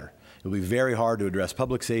than chatter. It'll be very hard to address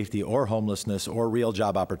public safety or homelessness or real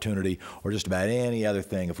job opportunity or just about any other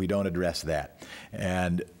thing if we don't address that.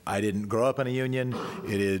 And I didn't grow up in a union.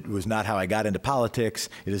 It was not how I got into politics.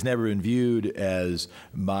 It has never been viewed as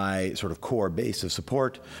my sort of core base of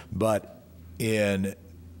support. But the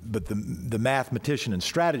mathematician and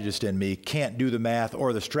strategist in me can't do the math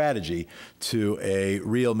or the strategy to a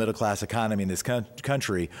real middle-class economy in this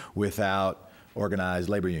country without organized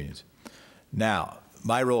labor unions. Now,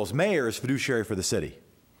 my role as mayor is fiduciary for the city,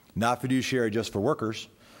 not fiduciary just for workers,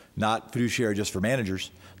 not fiduciary just for managers,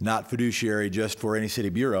 not fiduciary just for any city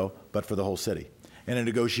bureau, but for the whole city. And in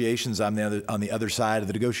negotiations, I'm on the other side of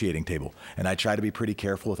the negotiating table, and I try to be pretty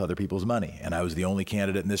careful with other people's money. And I was the only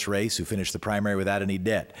candidate in this race who finished the primary without any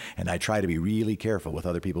debt, and I try to be really careful with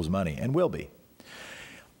other people's money, and will be.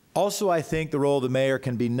 Also, I think the role of the mayor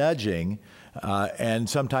can be nudging, and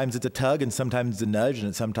sometimes it's a tug, and sometimes it's a nudge,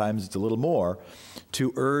 and sometimes it's a little more,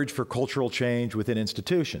 to urge for cultural change within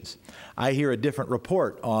institutions. I hear a different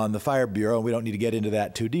report on the Fire Bureau, and we don't need to get into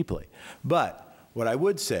that too deeply. But what I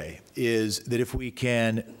would say is that if we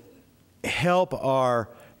can help our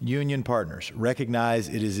union partners recognize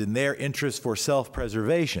it is in their interest for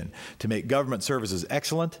self-preservation to make government services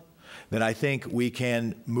excellent, then I think we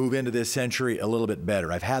can move into this century a little bit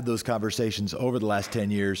better. I've had those conversations over the last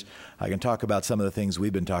 10 years. I can talk about some of the things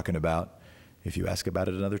we've been talking about if you ask about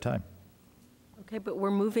it another time. Okay, but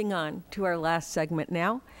we're moving on to our last segment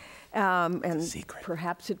now. And Secret.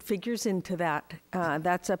 Perhaps it figures into that.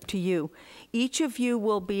 That's up to you. Each of you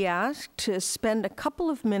will be asked to spend a couple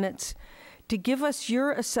of minutes to give us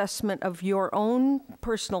your assessment of your own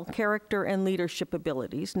personal character and leadership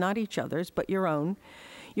abilities, not each other's, but your own,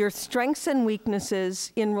 your strengths and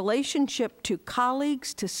weaknesses in relationship to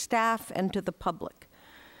colleagues, to staff, and to the public.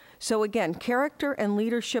 So again, character and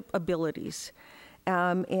leadership abilities.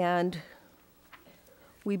 And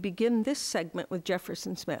we begin this segment with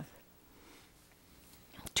Jefferson Smith.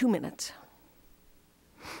 2 minutes.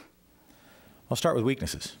 I'll start with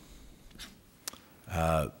weaknesses.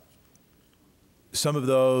 Some of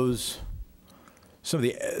the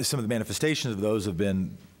manifestations of those have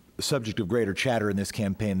been the subject of greater chatter in this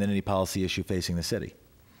campaign than any policy issue facing the city.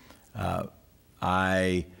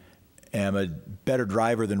 I am a better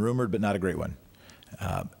driver than rumored, but not a great one.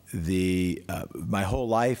 My whole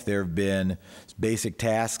life, there have been basic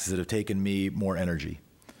tasks that have taken me more energy.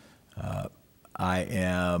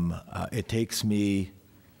 It takes me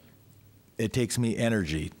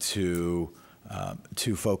energy to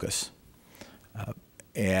focus.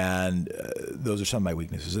 Those are some of my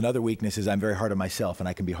weaknesses. Another weakness is I'm very hard on myself, and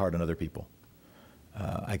I can be hard on other people.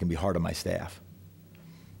 I can be hard on my staff.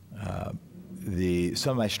 Some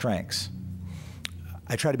of my strengths,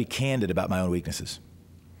 I try to be candid about my own weaknesses.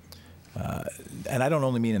 And I don't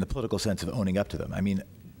only mean in the political sense of owning up to them. I mean,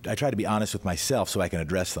 I try to be honest with myself so I can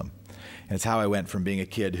address them. And it's how I went from being a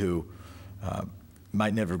kid who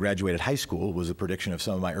might never have graduated high school, was a prediction of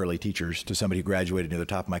some of my early teachers, to somebody who graduated near the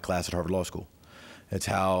top of my class at Harvard Law School. It's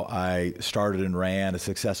how I started and ran a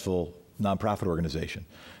successful nonprofit organization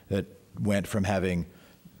that went from having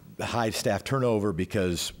high staff turnover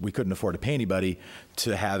because we couldn't afford to pay anybody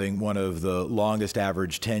to having one of the longest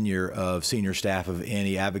average tenure of senior staff of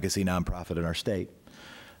any advocacy nonprofit in our state.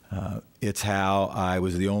 It's how I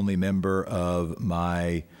was the only member of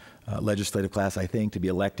my legislative class, I think, to be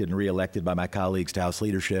elected and reelected by my colleagues to House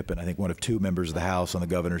leadership, and I think one of 2 members of the House on the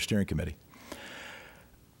governor's steering committee.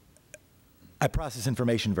 I process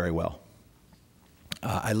information very well.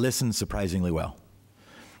 I listen surprisingly well.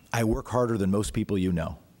 I work harder than most people you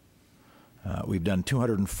know. We've done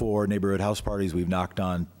 204 neighborhood house parties. We've knocked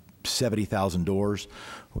on 70,000 doors.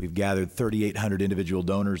 We've gathered 3,800 individual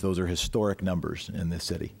donors. Those are historic numbers in this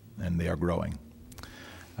city, and they are growing.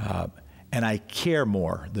 And I care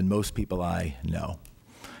more than most people I know.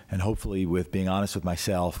 And hopefully, with being honest with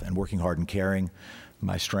myself and working hard and caring,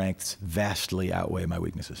 my strengths vastly outweigh my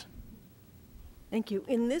weaknesses. Thank you.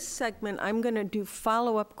 In this segment, I'm going to do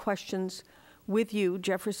follow-up questions with you,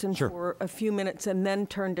 Jefferson, Sure, for a few minutes, and then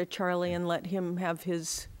turn to Charlie and let him have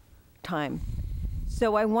his time.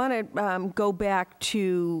 So I want to go back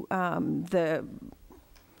to the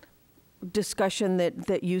discussion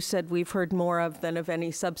that you said we've heard more of than of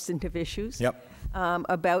any substantive issues. Yep.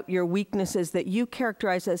 About your weaknesses that you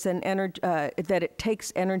characterize as that it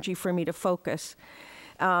takes energy for me to focus.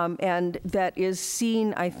 And that is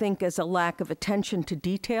seen, I think, as a lack of attention to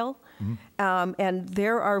detail. Mm-hmm. And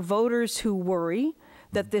there are voters who worry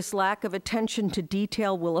that this lack of attention to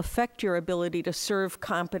detail will affect your ability to serve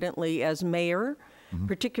competently as mayor, mm-hmm.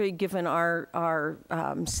 particularly given our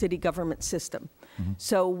city government system. Mm-hmm.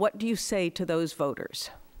 So what do you say to those voters?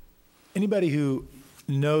 Anybody who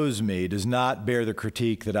knows me does not bear the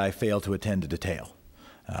critique that I fail to attend to detail.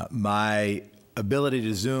 My ability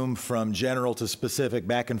to zoom from general to specific,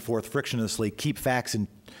 back and forth frictionlessly, keep facts in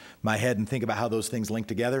my head and think about how those things link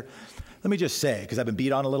together. Let me just say, because I've been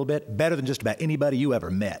beat on a little bit, better than just about anybody you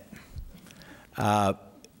ever met. I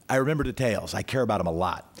remember details. I care about them a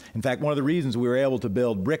lot. In fact, one of the reasons we were able to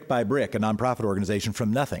build brick by brick a nonprofit organization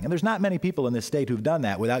from nothing, and there's not many people in this state who've done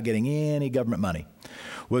that without getting any government money,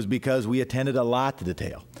 was because we attended a lot to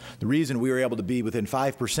detail. The reason we were able to be within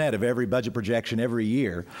 5% of every budget projection every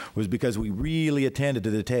year was because we really attended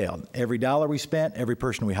to detail. Every dollar we spent, every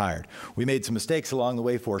person we hired. We made some mistakes along the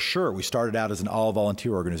way for sure. We started out as an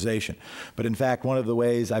all-volunteer organization. But in fact, one of the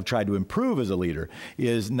ways I've tried to improve as a leader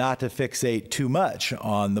is not to fixate too much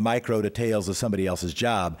on the micro details of somebody else's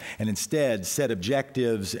job, job and instead set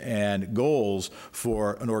objectives and goals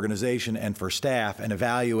for an organization and for staff and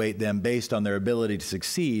evaluate them based on their ability to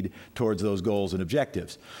succeed towards those goals and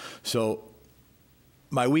objectives. So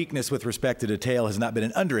my weakness with respect to detail has not been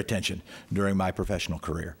an under-attention during my professional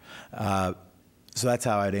career. So that's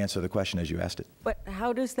how I'd answer the question as you asked it. But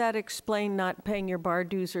how does that explain not paying your bar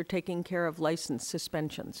dues or taking care of license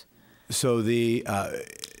suspensions? So the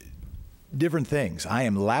different things. I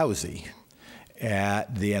am lousy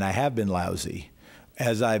and I have been lousy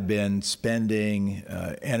as I've been spending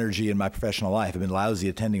energy in my professional life. I've been lousy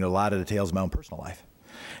attending to a lot of details of my own personal life.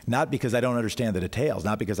 Not because I don't understand the details,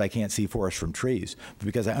 not because I can't see forest from trees, but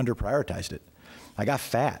because I under-prioritized it. I got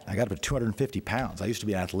fat. I got up to 250 pounds. I used to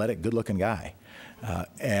be an athletic, good-looking guy.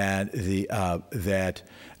 In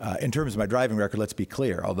terms of my driving record, let's be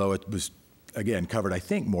clear, although it was, again, covered, I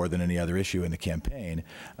think, more than any other issue in the campaign,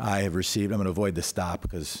 I have received, I'm going to avoid the stop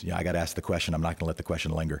because I got asked the question. I'm not going to let the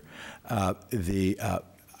question linger.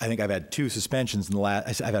 I think I've had 2 suspensions in the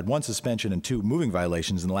last, I've had 1 suspension and 2 moving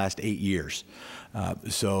violations in the last 8 years.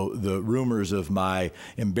 So the rumors of my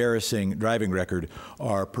embarrassing driving record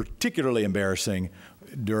are particularly embarrassing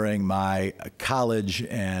during my college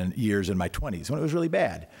and years in my 20s when it was really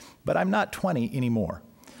bad. But I'm not 20 anymore.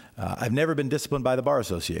 I've never been disciplined by the Bar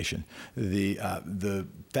Association. The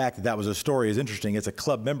fact that that was a story is interesting. It's a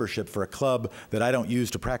club membership for a club that I don't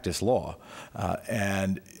use to practice law.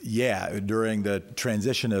 And yeah, during the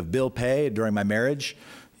transition of bill pay, during my marriage,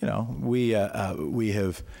 we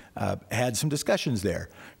have had some discussions there,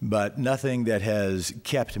 but nothing that has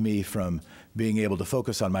kept me from being able to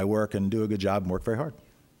focus on my work and do a good job and work very hard.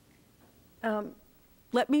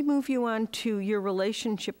 Let me move you on to your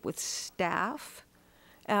relationship with staff.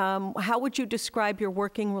 How would you describe your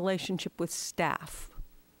working relationship with staff?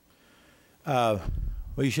 Well,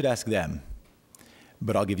 you should ask them,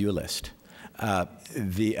 but I'll give you a list.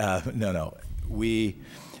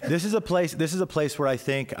 This is a place where I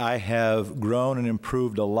think I have grown and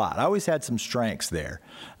improved a lot. I always had some strengths there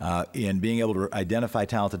in being able to identify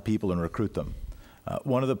talented people and recruit them.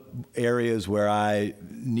 One of the areas where I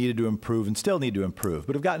needed to improve and still need to improve,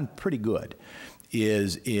 but have gotten pretty good,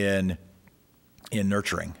 is in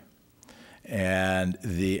nurturing. And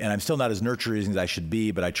I'm still not as nurturing as I should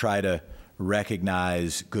be, but I try to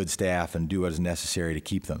recognize good staff and do what is necessary to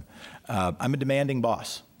keep them. I'm a demanding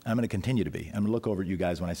boss. I'm going to continue to be. I'm going to look over at you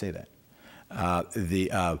guys when I say that.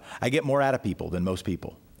 I get more out of people than most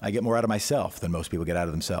people. I get more out of myself than most people get out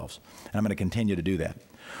of themselves. And I'm going to continue to do that.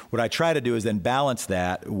 What I try to do is then balance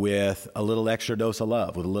that with a little extra dose of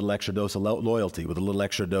love, with a little extra dose of loyalty, with a little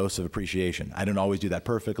extra dose of appreciation. I don't always do that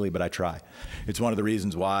perfectly, but I try. It's one of the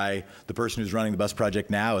reasons why the person who's running the bus project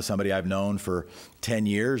now is somebody I've known for 10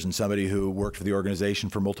 years and somebody who worked for the organization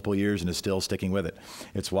for multiple years and is still sticking with it.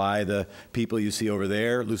 It's why the people you see over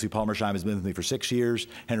there, Lucy Palmersheim has been with me for 6 years.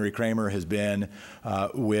 Henry Kramer has been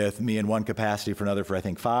with me in one capacity for another for, I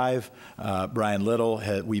think, 5. Brian Little,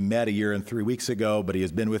 we met a year and 3 weeks ago, but he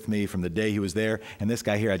has been with me from the day he was there. And this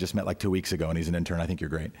guy here I just met like 2 weeks ago, and he's an intern. I think you're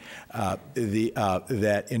great.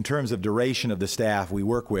 That in terms of duration of the staff we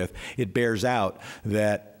work with, it bears out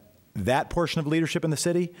that portion of leadership in the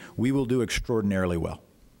city, we will do extraordinarily well.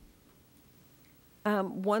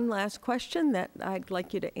 One last question that I'd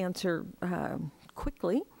like you to answer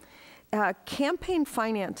quickly. Campaign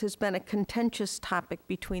finance has been a contentious topic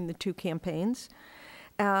between the 2 campaigns.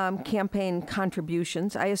 Campaign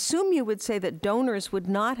contributions. I assume you would say that donors would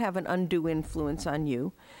not have an undue influence on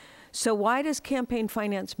you. So why does campaign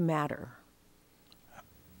finance matter?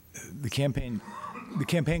 The campaign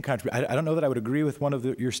contribution, I don't know that I would agree with one of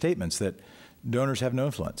your statements that donors have no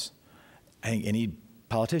influence. I think any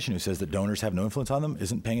politician who says that donors have no influence on them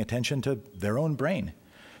isn't paying attention to their own brain.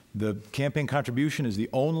 The campaign contribution is the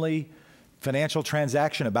only financial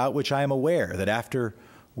transaction about which I am aware that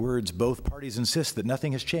afterwards both parties insist that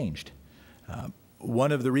nothing has changed.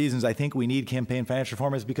 One of the reasons I think we need campaign finance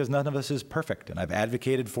reform is because none of us is perfect, and I've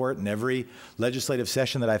advocated for it in every legislative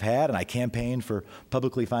session that I've had, and I campaigned for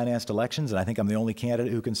publicly financed elections, and I think I'm the only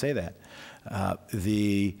candidate who can say that.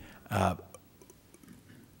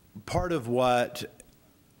 Part of what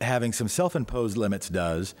having some self-imposed limits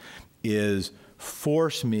does is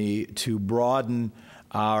force me to broaden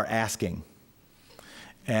our asking.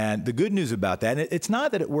 And the good news about that, and it's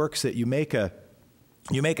not that it works that you make a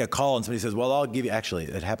call and somebody says, well, I'll give you, actually,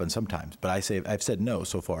 it happens sometimes, but I've said no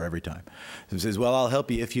so far every time. So it says, well, I'll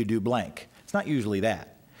help you if you do blank. It's not usually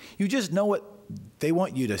that. You just know what they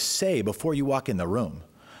want you to say before you walk in the room.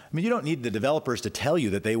 I mean, you don't need the developers to tell you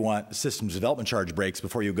that they want systems development charge breaks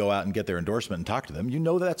before you go out and get their endorsement and talk to them. You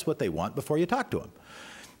know that's what they want before you talk to them.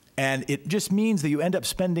 And it just means that you end up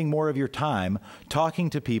spending more of your time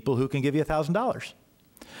talking to people who can give you $1,000.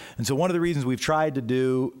 And so one of the reasons we've tried to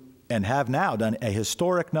do and have now done a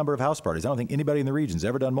historic number of house parties, I don't think anybody in the region's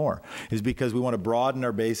ever done more, is because we want to broaden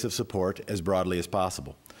our base of support as broadly as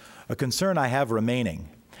possible. A concern I have remaining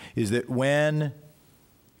is that when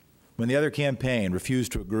the other campaign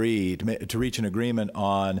refused to agree to reach an agreement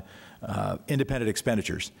on independent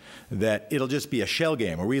expenditures, that it'll just be a shell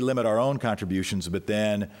game where we limit our own contributions, but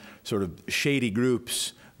then sort of shady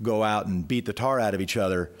groups go out and beat the tar out of each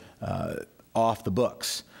other off the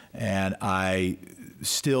books. And I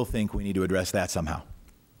still think we need to address that somehow.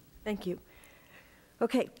 Thank you.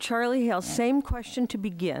 Okay, Charlie Hale, same question to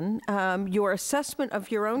begin. Your assessment of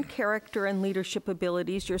your own character and leadership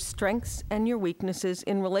abilities, your strengths and your weaknesses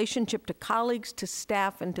in relationship to colleagues, to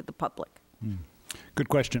staff, and to the public. Good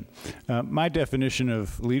question. My definition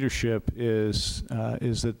of leadership is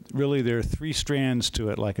that really there are three strands to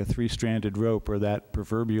it, like a three-stranded rope or that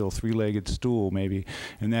proverbial three-legged stool maybe,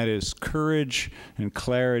 and that is courage and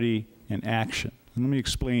clarity and action. And let me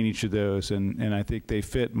explain each of those, and I think they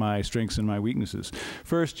fit my strengths and my weaknesses.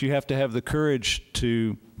 First, you have to have the courage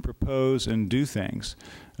to propose and do things.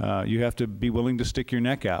 You have to be willing to stick your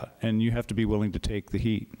neck out, and you have to be willing to take the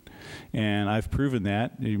heat. And I've proven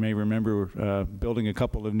that. You may remember building a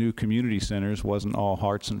couple of new community centers wasn't all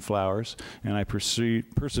hearts and flowers, and I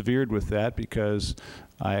persevered with that because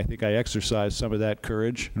I think I exercised some of that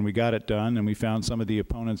courage, and we got it done, and we found some of the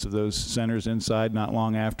opponents of those centers inside not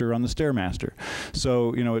long after on the Stairmaster.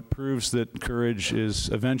 So, you know, it proves that courage is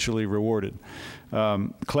eventually rewarded.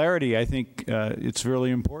 Clarity, I think it's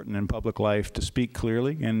really important in public life to speak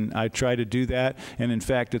clearly, and I try to do that, and in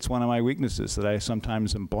fact, it's one of my weaknesses that I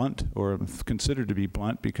sometimes am blunt or considered to be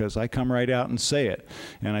blunt because I come right out and say it,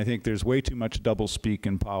 and I think there's way too much doublespeak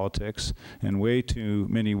in politics and way too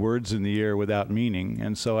many words in the air without meaning,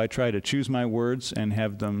 and so I try to choose my words and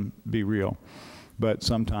have them be real, but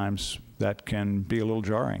sometimes that can be a little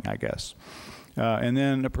jarring, I guess. And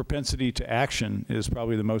then a propensity to action is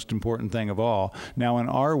probably the most important thing of all. Now, in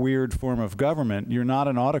our weird form of government, you're not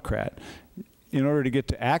an autocrat. In order to get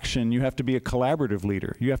to action, you have to be a collaborative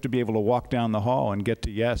leader. You have to be able to walk down the hall and get to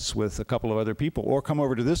yes with a couple of other people, or come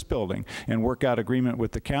over to this building and work out agreement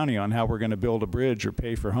with the county on how we're going to build a bridge or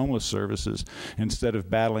pay for homeless services instead of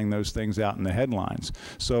battling those things out in the headlines.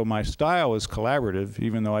 So my style is collaborative,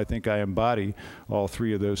 even though I think I embody all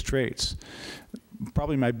three of those traits.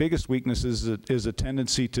 Probably my biggest weakness is a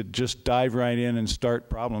tendency to just dive right in and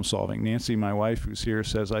start problem solving. Nancy, my wife, who's here,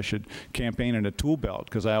 says I should campaign in a tool belt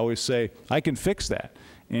because I always say, I can fix that.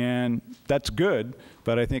 And that's good,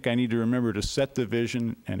 but I think I need to remember to set the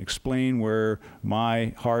vision and explain where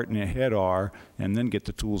my heart and head are, and then get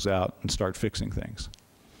the tools out and start fixing things.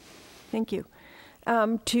 Thank you.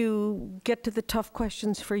 To get to the tough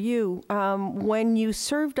questions for you, when you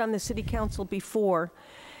served on the city council before,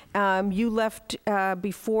 you left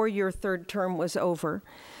before your third term was over.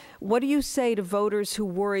 What do you say to voters who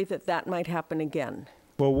worry that that might happen again?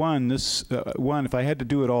 Well, one, if I had to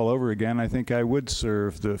do it all over again, I think I would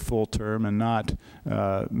serve the full term and not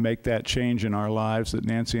make that change in our lives that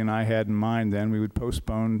Nancy and I had in mind then. We would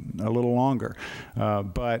postpone a little longer.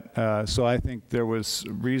 So I think there was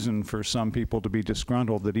reason for some people to be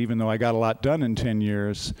disgruntled that even though I got a lot done in 10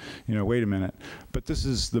 years, you know, wait a minute. But this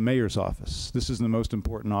is the mayor's office. This is the most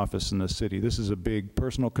important office in the city. This is a big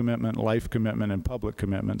personal commitment, life commitment, and public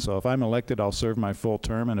commitment. So if I'm elected, I'll serve my full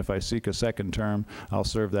term, and if I seek a second term, I'll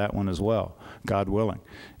serve that one as well, God willing.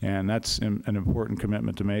 And that's an important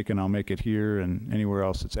commitment to make, and I'll make it here and anywhere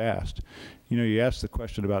else it's asked. You know, you asked the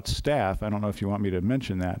question about staff. I don't know if you want me to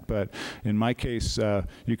mention that, but in my case,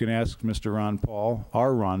 you can ask Mr. Ron Paul,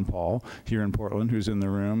 our Ron Paul, here in Portland, who's in the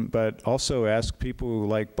room, but also ask people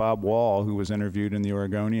like Bob Wall, who was interviewed in the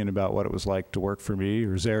Oregonian about what it was like to work for me,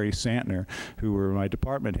 or Zari Santner, who were my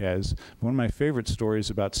department heads. One of my favorite stories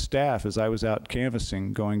about staff is I was out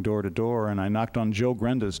canvassing, going door to door, and I knocked on Jill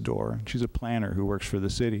Grenda's door. She's a planner who works for the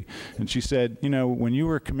city. And she said, you know, when you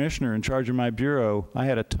were commissioner in charge of my bureau, I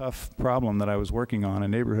had a tough problem that I was working on, a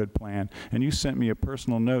neighborhood plan, and you sent me a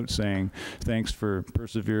personal note saying, thanks for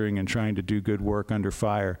persevering and trying to do good work under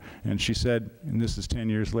fire. And she said, and this is 10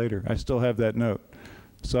 years later, I still have that note.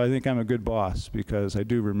 So I think I'm a good boss because I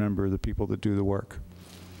do remember the people that do the work.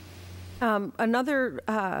 Another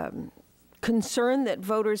concern that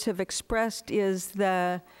voters have expressed is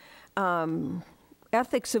the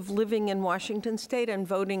ethics of living in Washington State and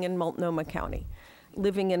voting in Multnomah County.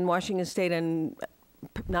 Living in Washington State and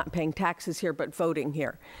not paying taxes here, but voting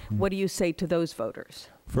here. What do you say to those voters?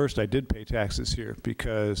 First, I did pay taxes here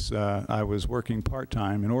because I was working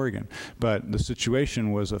part-time in Oregon. But the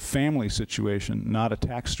situation was a family situation, not a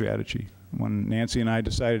tax strategy. When Nancy and I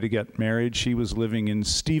decided to get married, she was living in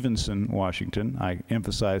Stevenson, Washington. I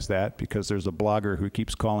emphasize that because there's a blogger who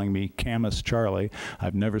keeps calling me Camas Charlie.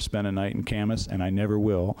 I've never spent a night in Camas, and I never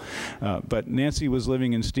will. But Nancy was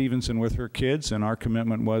living in Stevenson with her kids, and our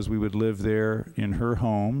commitment was we would live there in her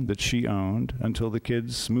home that she owned until the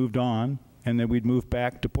kids moved on, and then we'd move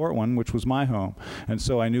back to Portland, which was my home. And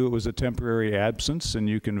so I knew it was a temporary absence, and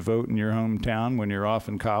you can vote in your hometown when you're off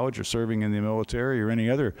in college or serving in the military or any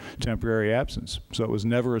other temporary absence. So it was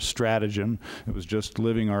never a stratagem. It was just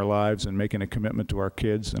living our lives and making a commitment to our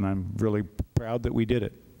kids, and I'm really proud that we did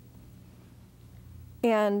it.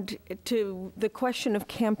 And to the question of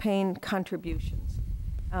campaign contributions,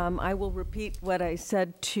 I will repeat what I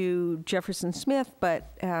said to Jefferson Smith,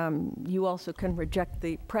 but you also can reject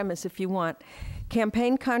the premise if you want.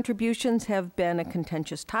 Campaign contributions have been a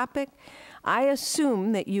contentious topic. I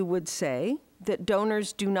assume that you would say that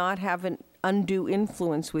donors do not have an undue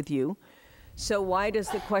influence with you. So why does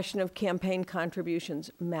the question of campaign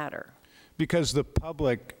contributions matter? Because the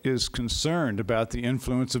public is concerned about the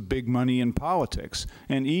influence of big money in politics.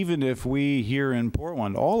 And even if we here in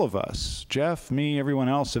Portland, all of us, Jeff, me, everyone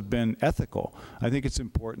else, have been ethical, I think it's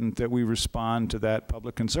important that we respond to that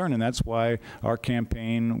public concern. And that's why our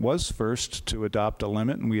campaign was first to adopt a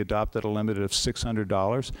limit, and we adopted a limit of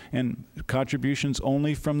 $600 and contributions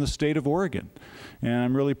only from the state of Oregon. And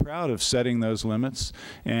I'm really proud of setting those limits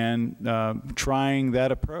and trying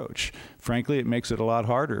that approach. Frankly, it makes it a lot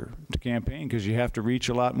harder to campaign because you have to reach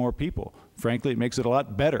a lot more people. Frankly, it makes it a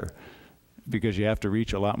lot better because you have to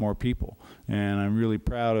reach a lot more people. And I'm really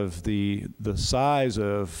proud of the size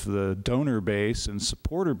of the donor base and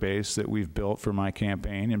supporter base that we've built for my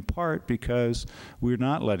campaign, in part because we're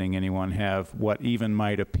not letting anyone have what even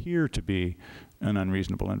might appear to be an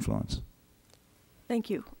unreasonable influence. Thank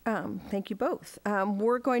you. Thank you both.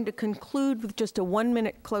 We're going to conclude with just a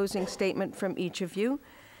 1-minute closing statement from each of you.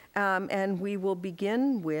 And we will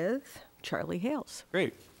begin with Charlie Hales.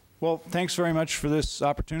 Great. Well, thanks very much for this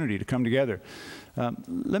opportunity to come together.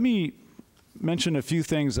 Let me mention a few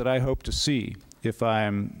things that I hope to see if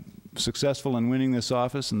I'm successful in winning this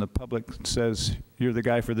office and the public says you're the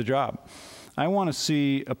guy for the job. I want to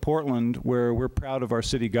see a Portland where we're proud of our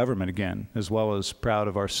city government again, as well as proud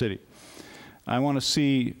of our city. I want to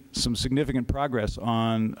see some significant progress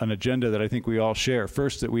on an agenda that I think we all share.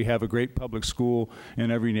 First, that we have a great public school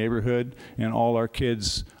in every neighborhood and all our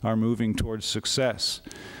kids are moving towards success.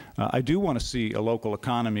 I do want to see a local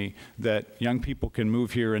economy that young people can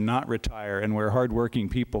move here and not retire, and where hardworking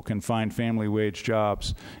people can find family wage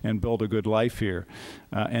jobs and build a good life here,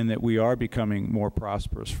 and that we are becoming more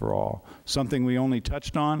prosperous for all. Something we only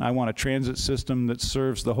touched on, I want a transit system that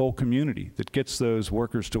serves the whole community, that gets those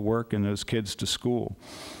workers to work and those kids to school.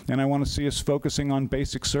 And I want to see us focusing on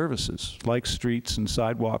basic services like streets and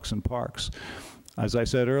sidewalks and parks. As I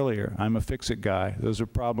said earlier, I'm a fix-it guy. Those are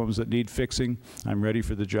problems that need fixing. I'm ready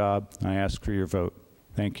for the job. I ask for your vote.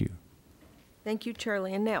 Thank you. Thank you,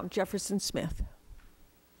 Charlie. And now, Jefferson Smith.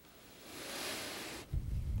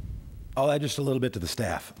 I'll add just a little bit to the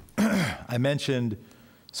staff. I mentioned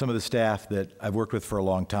some of the staff that I've worked with for a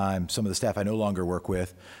long time. Some of the staff I no longer work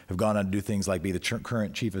with have gone on to do things like be the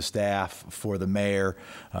current chief of staff for the mayor.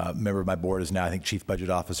 Member of my board is now, I think, chief budget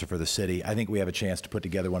officer for the city. I think we have a chance to put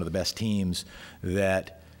together one of the best teams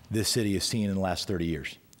that this city has seen in the last 30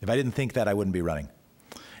 years. If I didn't think that, I wouldn't be running.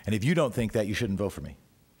 And if you don't think that, you shouldn't vote for me.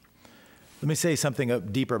 Let me say something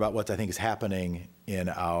deeper about what I think is happening in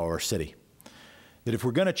our city. That if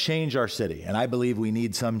we're going to change our city, and I believe we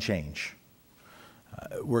need some change,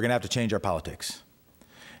 we're going to have to change our politics.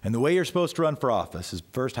 And the way you're supposed to run for office is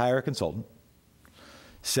first hire a consultant.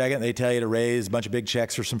 Second, they tell you to raise a bunch of big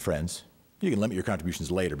checks for some friends. You can limit your contributions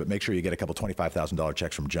later, but make sure you get a couple $25,000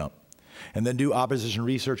 checks from jump. And then do opposition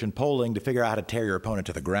research and polling to figure out how to tear your opponent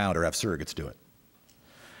to the ground or have surrogates do it.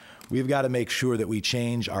 We've got to make sure that we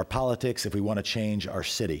change our politics if we want to change our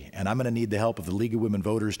city. And I'm going to need the help of the League of Women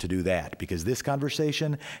Voters to do that, because this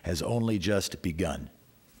conversation has only just begun.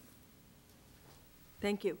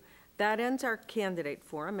 Thank you. That ends our candidate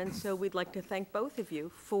forum, and so we'd like to thank both of you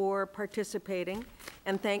for participating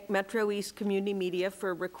and thank MetroEast Community Media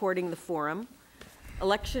for recording the forum.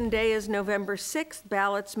 Election day is November 6th,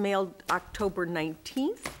 ballots mailed October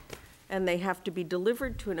 19th, and they have to be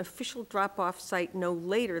delivered to an official drop-off site no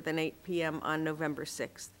later than 8 p.m. on November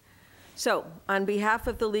 6th. So, on behalf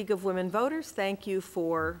of the League of Women Voters, thank you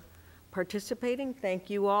for participating. Thank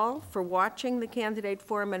you all for watching the candidate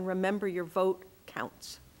forum, and remember, your vote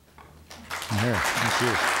counts. Here, thank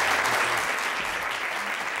you.